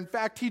up there. In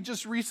fact, he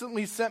just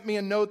recently sent me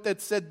a note that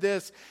said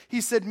this.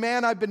 He said,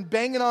 man, I've been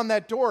banging on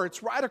that door.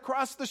 It's right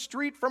across the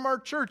street from our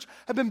church.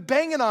 I've been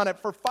banging on it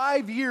for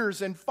 5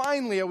 years. And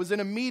finally, I was in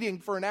a meeting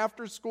for an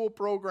after-school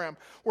program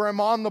where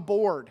I'm on the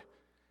board.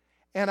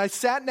 And I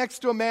sat next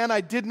to a man I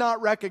did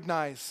not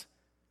recognize.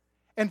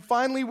 And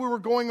finally, we were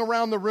going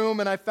around the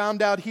room, and I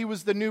found out he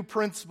was the new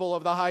principal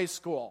of the high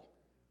school.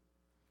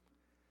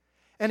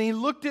 And he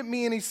looked at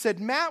me, and he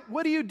said, Matt,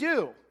 what do you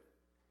do?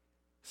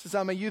 He says,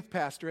 I'm a youth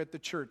pastor at the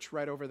church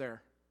right over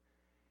there.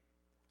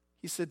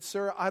 He said,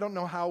 sir, I don't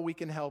know how we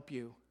can help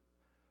you,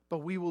 but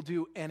we will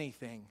do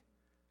anything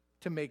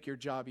to make your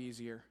job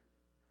easier.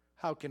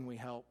 How can we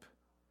help?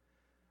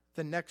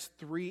 The next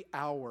 3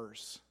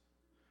 hours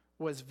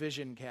was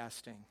vision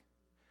casting.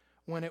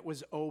 When it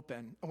was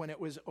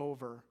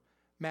over,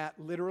 Matt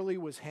literally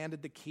was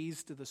handed the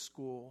keys to the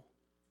school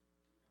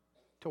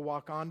to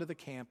walk onto the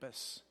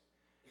campus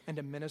and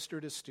to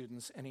minister to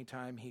students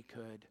anytime he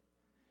could.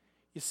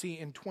 You see,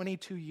 in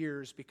 22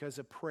 years, because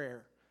of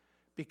prayer,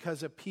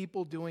 because of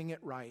people doing it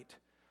right,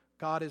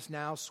 God is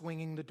now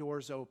swinging the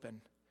doors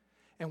open.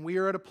 And we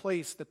are at a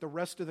place that the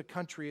rest of the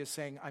country is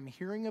saying, I'm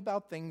hearing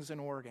about things in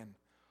Oregon.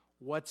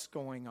 What's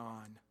going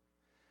on?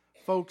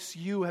 Folks,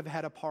 you have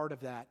had a part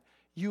of that.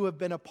 You have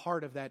been a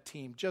part of that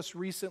team. Just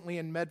recently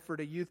in Medford,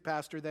 a youth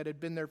pastor that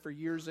had been there for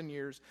years and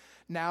years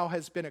now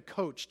has been a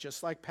coach,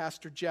 just like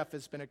Pastor Jeff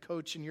has been a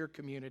coach in your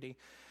community.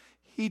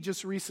 He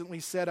just recently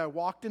said, I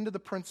walked into the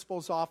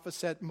principal's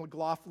office at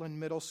McLaughlin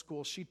Middle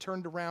School. She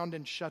turned around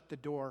and shut the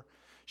door.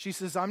 She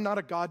says, I'm not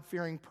a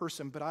God-fearing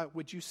person, but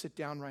would you sit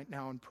down right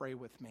now and pray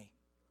with me?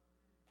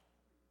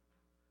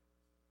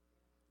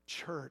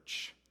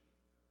 Church.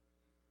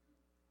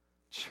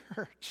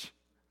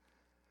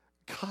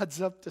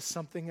 God's up to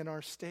something in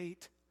our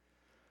state.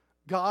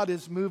 God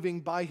is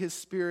moving by His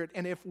Spirit,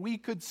 and if we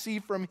could see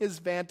from His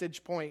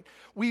vantage point,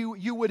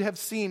 you would have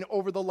seen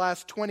over the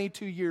last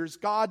 22 years,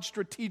 God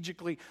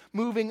strategically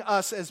moving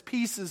us as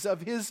pieces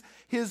of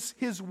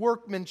His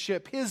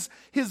workmanship,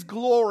 His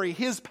glory,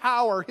 His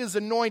power, His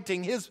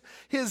anointing,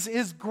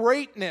 His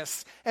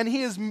greatness, and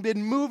He has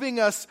been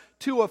moving us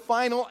to a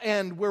final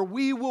end where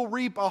we will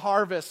reap a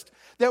harvest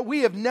that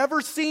we have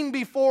never seen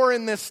before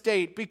in this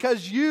state,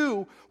 because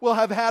you will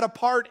have had a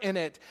part in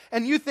it.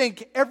 And you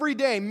think every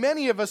day,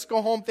 many of us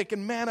go home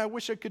thinking, man, I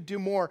wish I could do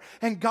more.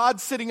 And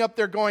God's sitting up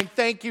there going,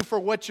 thank you for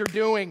what you're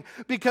doing,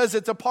 because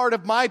it's a part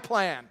of my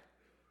plan.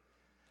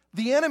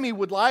 The enemy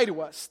would lie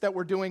to us that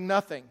we're doing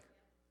nothing.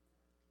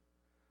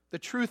 The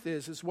truth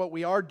is what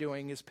we are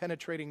doing is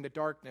penetrating the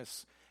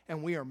darkness,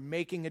 and we are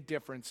making a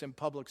difference in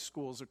public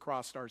schools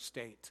across our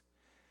state.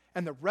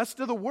 And the rest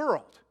of the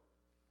world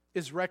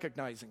is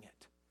recognizing it.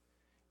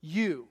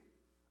 You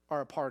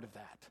are a part of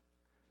that.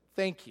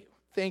 Thank you.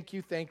 Thank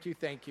you, thank you,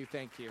 thank you,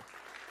 thank you.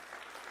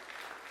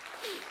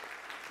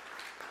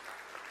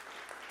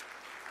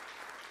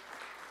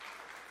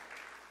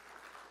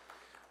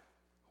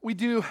 We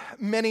do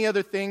many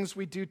other things.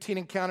 We do teen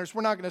encounters.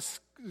 We're not going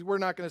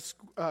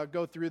to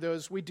go through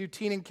those. We do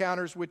teen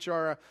encounters, which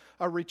are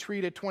a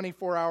retreat, a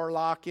 24-hour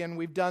lock-in.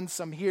 We've done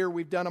some here.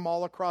 We've done them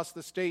all across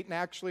the state and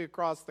actually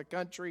across the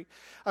country.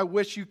 I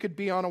wish you could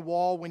be on a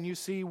wall when you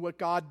see what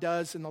God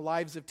does in the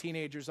lives of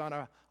teenagers on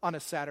a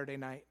Saturday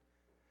night.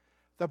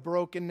 The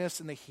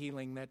brokenness and the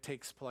healing that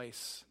takes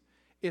place.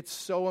 It's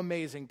so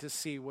amazing to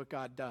see what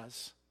God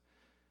does.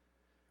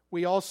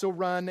 We also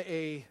run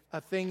a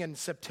thing in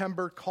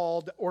September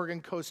called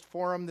Oregon Coast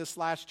Forum. This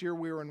last year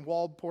we were in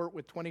Waldport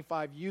with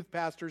 25 youth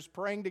pastors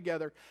praying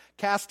together,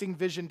 casting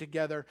vision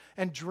together,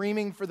 and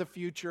dreaming for the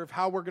future of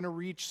how we're going to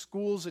reach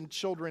schools and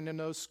children in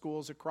those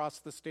schools across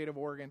the state of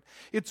Oregon.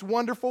 It's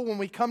wonderful when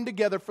we come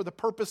together for the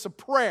purpose of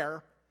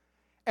prayer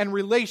and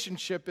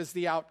relationship is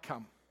the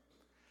outcome.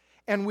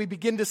 And we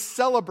begin to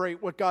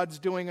celebrate what God's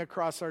doing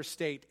across our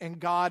state. And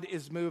God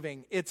is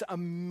moving. It's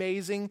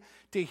amazing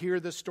to hear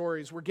the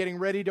stories. We're getting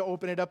ready to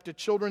open it up to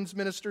children's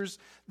ministers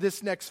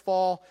this next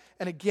fall.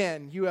 And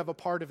again, you have a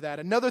part of that.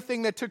 Another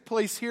thing that took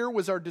place here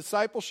was our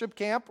discipleship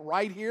camp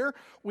right here.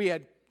 We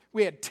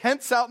had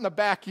tents out in the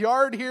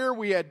backyard here.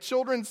 We had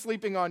children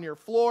sleeping on your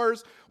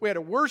floors. We had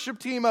a worship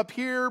team up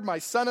here. My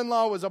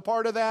son-in-law was a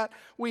part of that.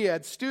 We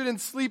had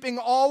students sleeping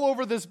all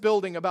over this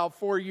building about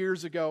 4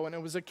 years ago, and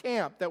it was a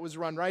camp that was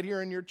run right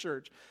here in your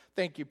church.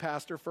 Thank you,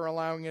 Pastor, for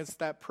allowing us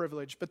that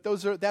privilege. But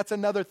that's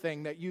another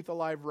thing that Youth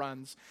Alive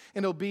runs,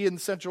 and it'll be in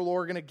Central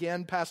Oregon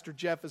again. Pastor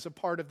Jeff is a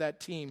part of that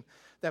team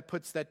that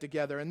puts that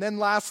together. And then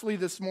lastly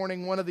this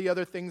morning, one of the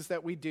other things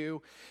that we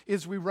do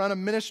is we run a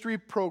ministry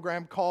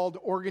program called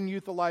Oregon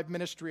Youth Alive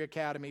Ministry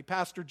Academy.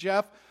 Pastor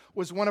Jeff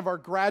was one of our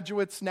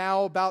graduates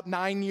now about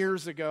 9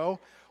 years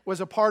ago,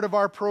 was a part of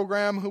our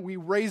program who we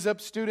raise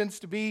up students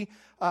to be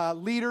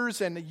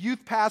leaders and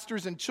youth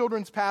pastors and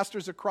children's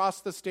pastors across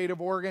the state of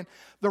Oregon.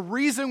 The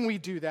reason we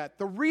do that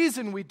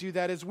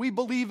is we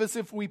believe as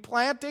if we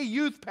plant a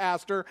youth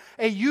pastor,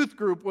 a youth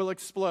group will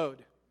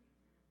explode.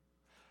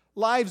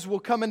 Lives will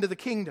come into the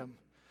kingdom.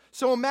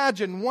 So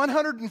imagine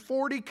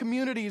 140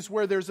 communities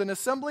where there's an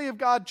Assembly of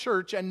God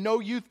church and no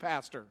youth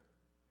pastor.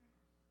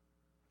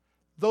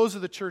 Those are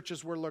the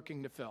churches we're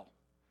looking to fill.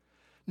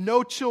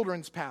 No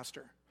children's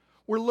pastor.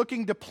 We're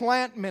looking to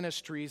plant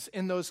ministries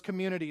in those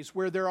communities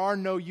where there are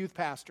no youth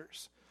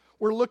pastors.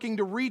 We're looking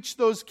to reach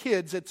those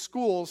kids at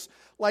schools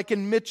like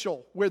in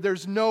Mitchell, where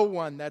there's no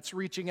one that's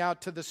reaching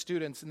out to the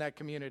students in that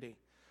community.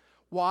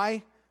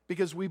 Why?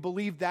 Because we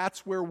believe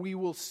that's where we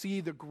will see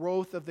the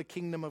growth of the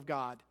kingdom of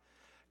God.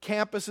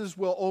 Campuses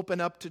will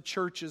open up to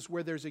churches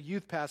where there's a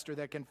youth pastor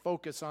that can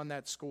focus on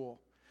that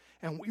school.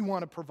 And we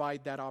want to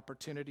provide that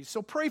opportunity.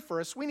 So pray for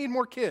us. We need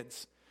more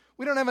kids.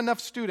 We don't have enough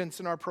students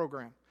in our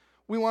program.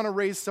 We want to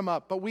raise some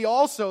up. But we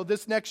also,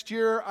 this next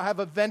year, have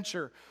a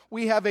venture.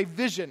 We have a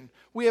vision.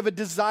 We have a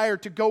desire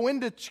to go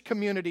into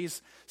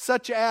communities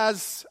such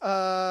as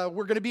we're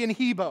going to be in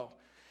Hebo.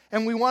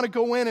 And we want to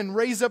go in and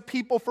raise up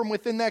people from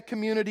within that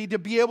community to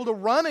be able to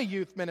run a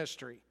youth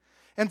ministry.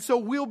 And so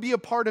we'll be a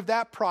part of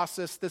that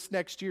process this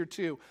next year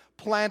too,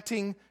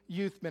 planting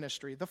youth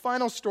ministry. The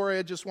final story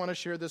I just want to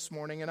share this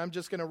morning, and I'm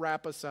just going to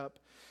wrap us up,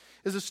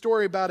 is a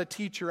story about a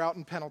teacher out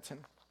in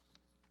Pendleton.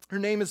 Her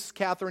name is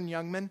Catherine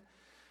Youngman.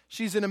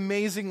 She's an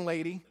amazing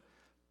lady.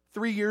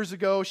 3 years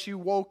ago, she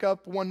woke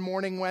up one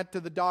morning, went to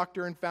the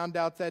doctor, and found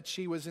out that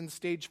she was in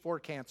stage 4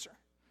 cancer.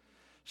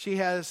 She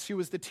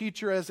was the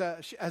teacher as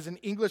an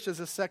English as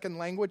a second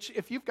language.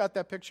 If you've got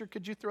that picture,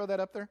 could you throw that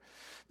up there?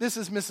 This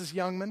is Mrs.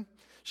 Youngman.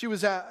 She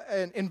was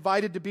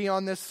invited to be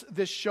on this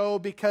show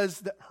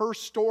because her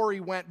story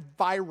went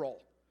viral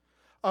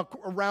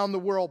around the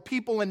world.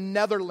 People in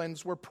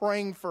Netherlands were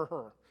praying for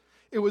her.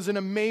 It was an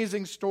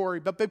amazing story.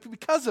 But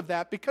because of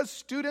that, because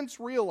students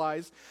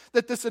realized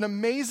that this an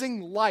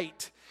amazing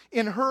light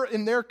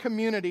in their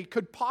community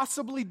could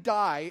possibly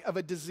die of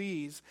a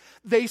disease,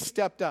 they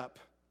stepped up.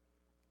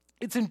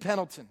 It's in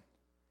Pendleton.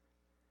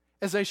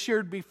 As I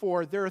shared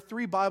before, there are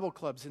 3 Bible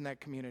clubs in that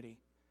community.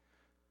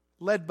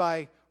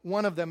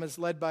 One of them is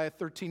led by a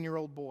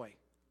 13-year-old boy.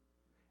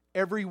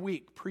 Every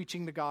week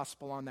preaching the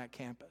gospel on that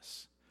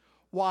campus.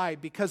 Why?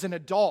 Because an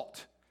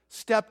adult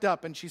stepped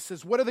up and she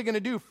says, what are they going to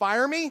do?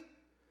 Fire me?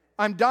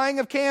 I'm dying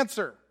of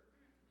cancer.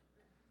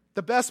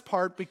 The best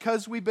part,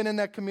 because we've been in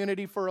that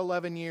community for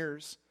 11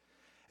 years,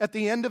 at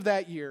the end of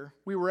that year,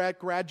 we were at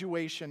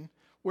graduation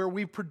where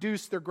we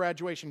produced their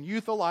graduation.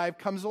 Youth Alive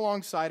comes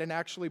alongside and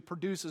actually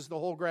produces the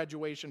whole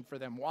graduation for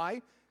them.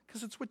 Why?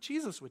 Because it's what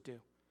Jesus would do.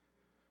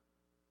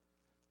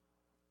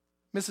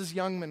 Mrs.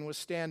 Youngman was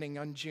standing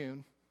on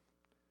June,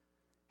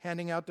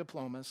 handing out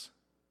diplomas,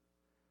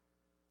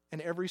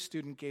 and every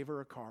student gave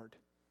her a card.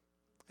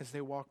 As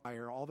they walked by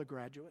her, all the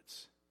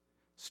graduates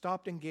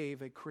stopped and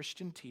gave a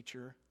Christian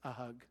teacher a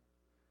hug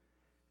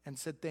and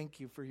said, thank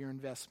you for your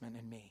investment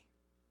in me.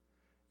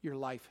 Your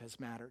life has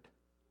mattered.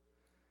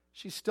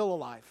 She's still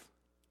alive.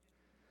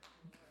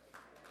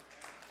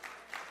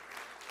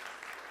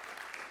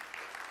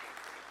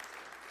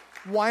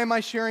 Why am I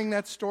sharing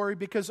that story?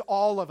 Because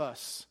all of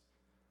us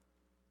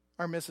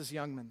are Mrs.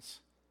 Youngmans.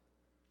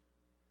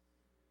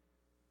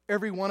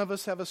 Every one of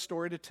us have a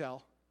story to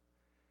tell.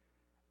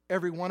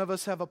 Every one of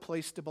us have a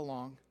place to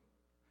belong.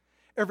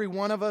 Every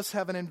one of us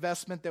have an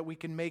investment that we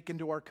can make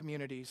into our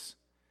communities.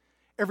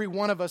 Every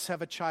one of us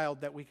have a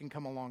child that we can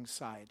come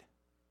alongside.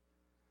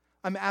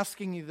 I'm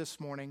asking you this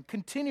morning,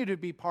 continue to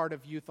be part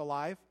of Youth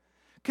Alive.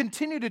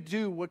 Continue to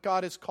do what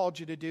God has called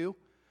you to do.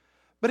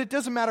 But it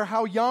doesn't matter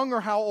how young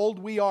or how old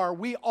we are.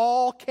 We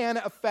all can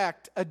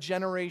affect a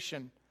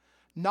generation.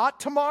 Not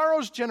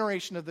tomorrow's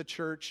generation of the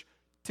church,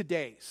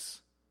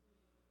 today's.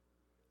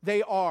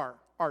 They are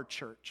our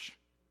church.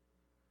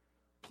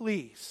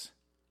 Please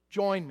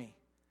join me.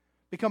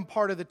 Become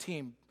part of the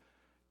team.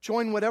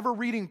 Join whatever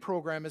reading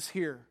program is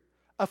here.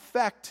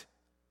 Affect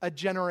a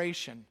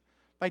generation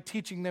by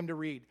teaching them to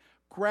read.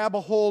 Grab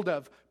a hold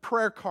of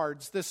prayer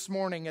cards this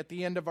morning at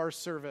the end of our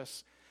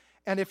service.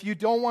 And if you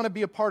don't want to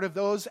be a part of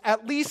those,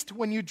 at least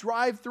when you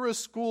drive through a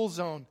school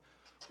zone,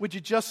 would you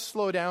just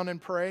slow down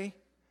and pray?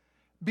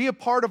 Be a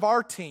part of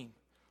our team.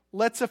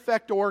 Let's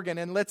affect Oregon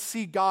and let's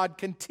see God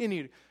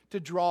continue to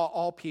draw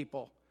all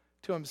people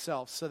to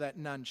himself so that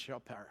none shall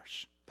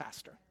perish.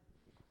 Pastor.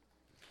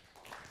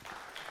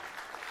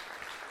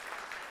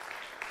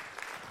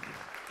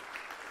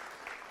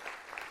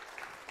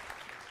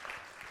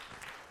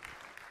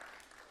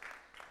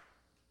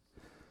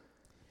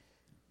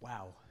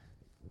 Wow.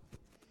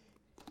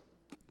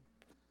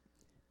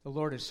 The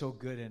Lord is so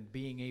good, and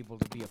being able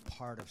to be a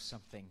part of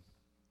something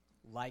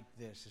like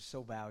this is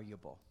so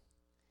valuable.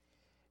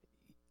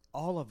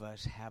 All of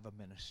us have a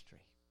ministry.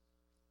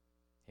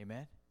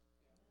 Amen?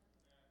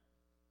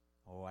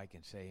 Oh, I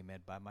can say amen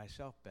by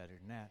myself better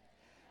than that.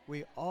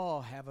 We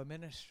all have a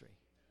ministry.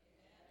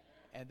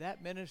 And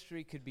that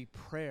ministry could be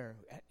prayer.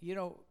 You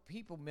know,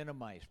 people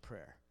minimize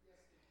prayer.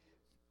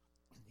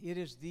 It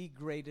is the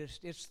greatest,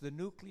 it's the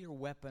nuclear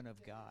weapon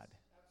of God.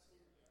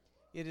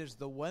 It is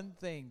the one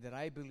thing that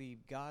I believe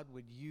God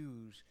would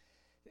use.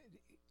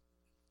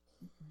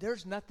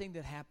 There's nothing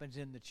that happens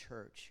in the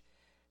church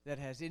that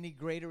has any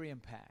greater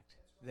impact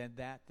than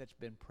that's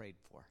been prayed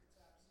for.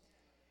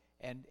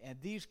 And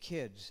these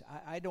kids,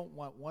 I don't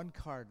want one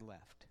card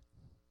left.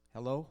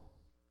 Hello?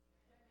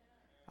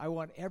 I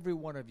want every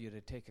one of you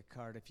to take a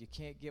card. If you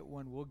can't get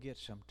one, we'll get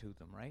some to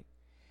them, right?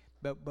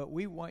 But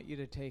we want you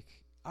to take,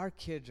 our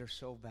kids are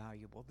so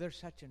valuable. They're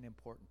such an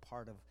important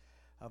part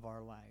of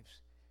our lives.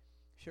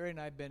 Sherry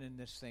and I have been in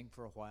this thing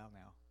for a while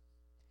now.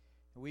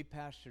 And we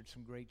pastored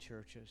some great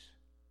churches.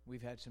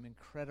 We've had some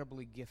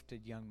incredibly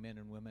gifted young men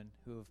and women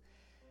who have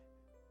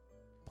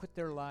put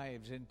their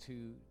lives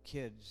into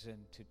kids and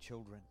to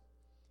children.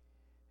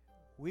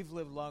 We've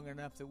lived long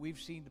enough that we've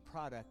seen the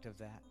product of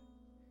that.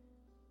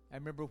 I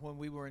remember when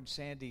we were in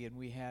Sandy and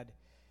we had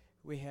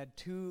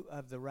two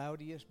of the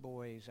rowdiest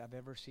boys I've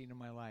ever seen in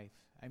my life.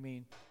 I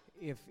mean,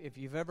 if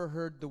you've ever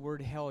heard the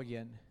word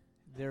hellion,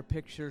 their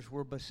pictures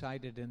were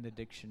beside it in the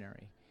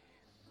dictionary.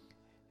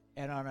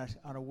 And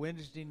on a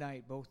Wednesday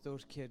night, both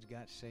those kids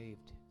got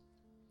saved.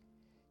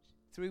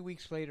 3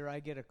 weeks later, I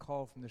get a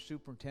call from the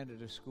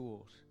superintendent of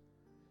schools.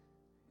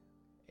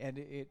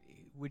 And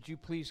would you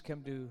please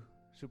come to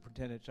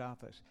superintendent's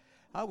office?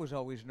 I was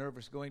always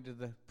nervous going to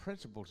the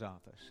principal's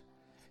office.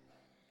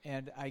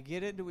 And I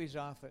get into his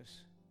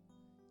office.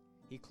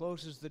 He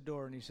closes the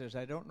door and he says,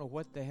 I don't know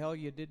what the hell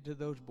you did to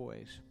those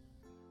boys,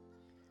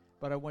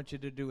 but I want you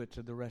to do it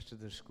to the rest of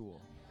the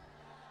school.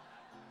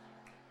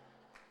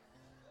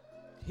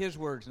 His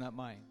words, not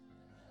mine.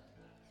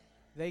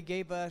 They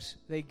gave us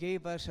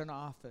an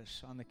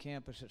office on the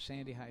campus at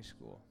Sandy High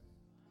School.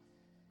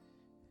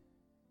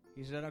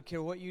 He said, I don't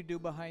care what you do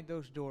behind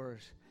those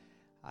doors.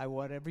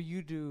 Whatever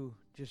you do,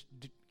 just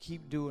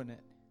keep doing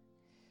it.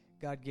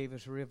 God gave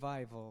us a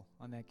revival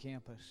on that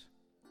campus.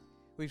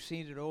 We've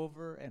seen it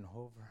over and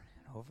over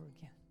and over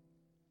again.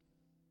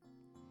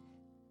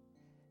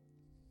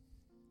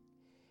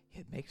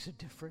 It makes a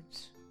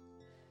difference.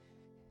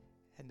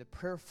 And the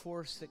prayer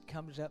force that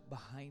comes up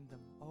behind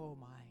them, oh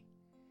my.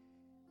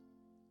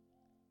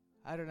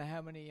 I don't know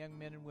how many young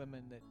men and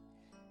women that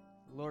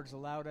the Lord's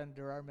allowed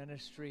under our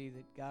ministry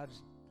that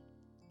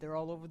they're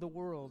all over the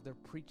world. They're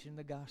preaching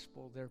the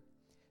gospel.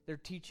 They're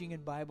teaching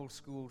in Bible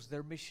schools.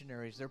 They're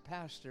missionaries. They're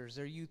pastors.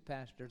 They're youth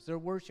pastors. They're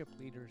worship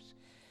leaders.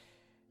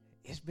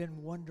 It's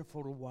been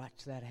wonderful to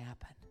watch that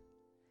happen.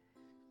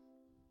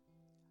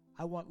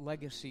 I want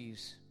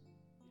legacies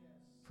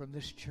from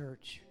this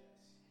church.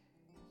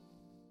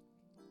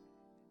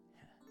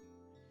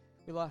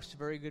 We lost a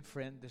very good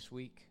friend this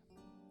week.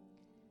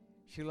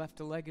 She left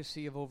a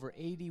legacy of over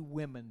 80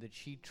 women that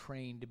she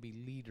trained to be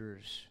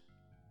leaders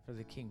for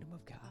the kingdom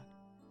of God.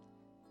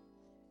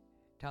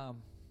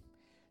 Tom,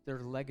 there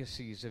are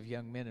legacies of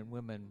young men and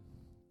women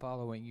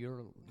following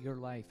your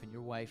life and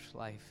your wife's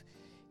life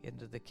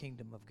into the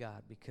kingdom of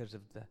God because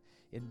of the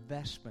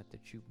investment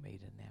that you've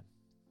made in them.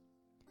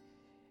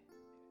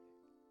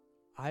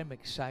 I'm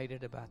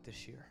excited about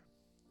this year.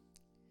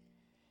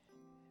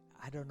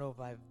 I don't know if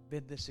I've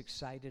been this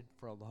excited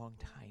for a long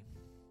time.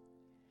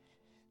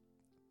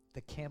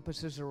 The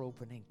campuses are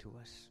opening to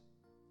us.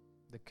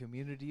 The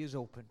community is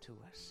open to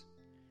us.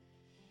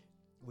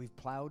 We've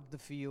plowed the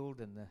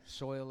field and the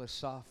soil is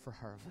soft for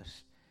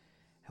harvest.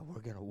 And we're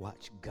going to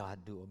watch God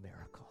do a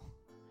miracle.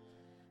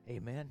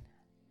 Amen.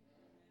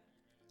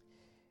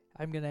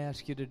 I'm going to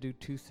ask you to do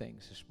two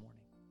things this morning.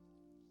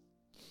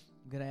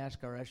 I'm going to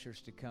ask our ushers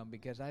to come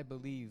because I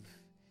believe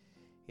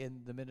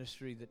in the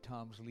ministry that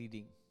Tom's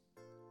leading.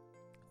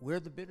 We're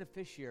the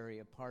beneficiary,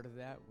 a part of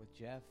that with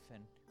Jeff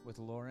and with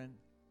Lauren.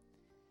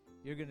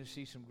 You're going to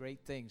see some great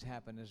things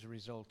happen as a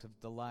result of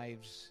the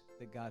lives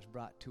that God's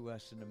brought to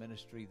us in the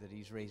ministry that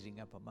He's raising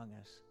up among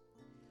us.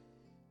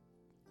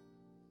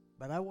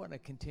 But I want to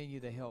continue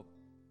to help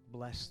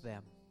bless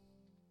them,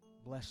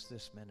 bless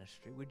this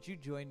ministry. Would you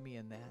join me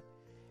in that?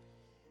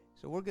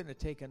 So we're going to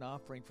take an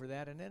offering for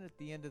that, and then at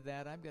the end of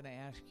that, I'm going to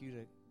ask you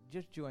to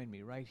just join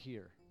me right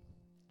here,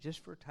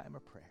 just for a time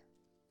of prayer.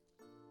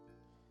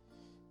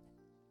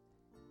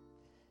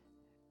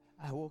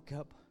 I woke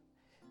up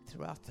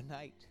throughout the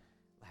night,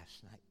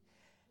 last night,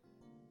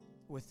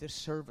 with this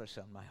service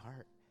on my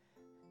heart,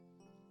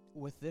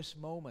 with this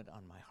moment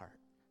on my heart.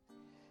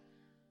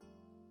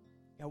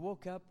 I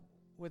woke up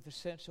with a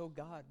sense, oh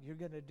God, you're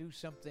going to do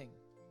something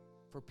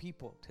for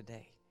people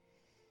today.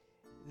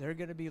 There are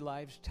going to be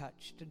lives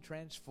touched and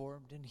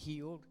transformed and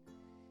healed.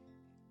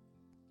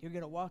 You're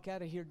going to walk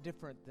out of here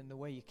different than the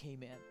way you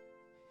came in,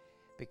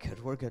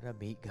 because we're going to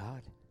meet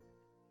God.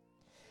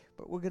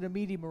 But we're going to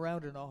meet Him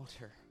around an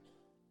altar.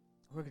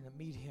 We're going to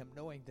meet Him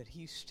knowing that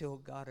He's still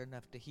God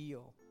enough to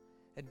heal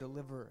and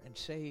deliver and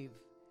save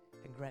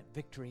and grant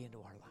victory into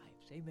our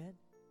lives. Amen?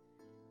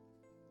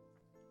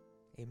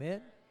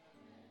 Amen?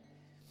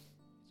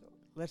 So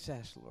let's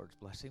ask the Lord's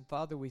blessing.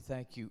 Father, we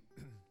thank You.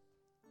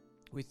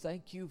 We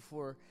thank You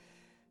for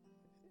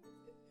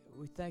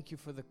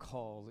the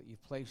call that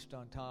You've placed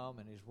on Tom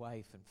and his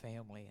wife and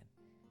family, and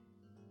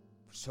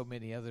for so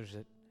many others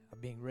that are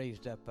being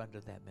raised up under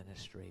that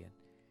ministry. And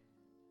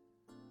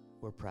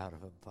we're proud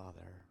of them,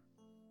 Father.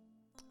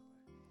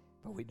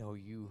 But we know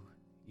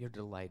You're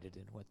delighted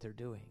in what they're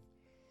doing.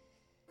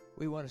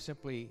 We want to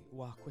simply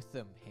walk with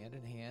them hand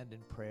in hand in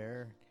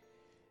prayer.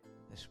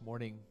 This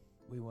morning,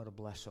 we want to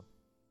bless them.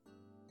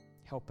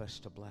 Help us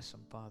to bless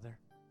them, Father.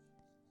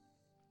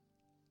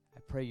 I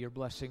pray Your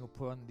blessing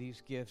upon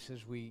these gifts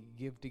as we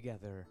give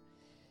together,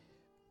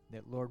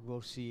 that, Lord,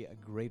 we'll see a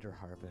greater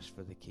harvest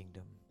for the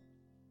kingdom.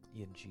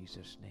 In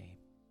Jesus' name,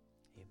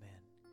 amen.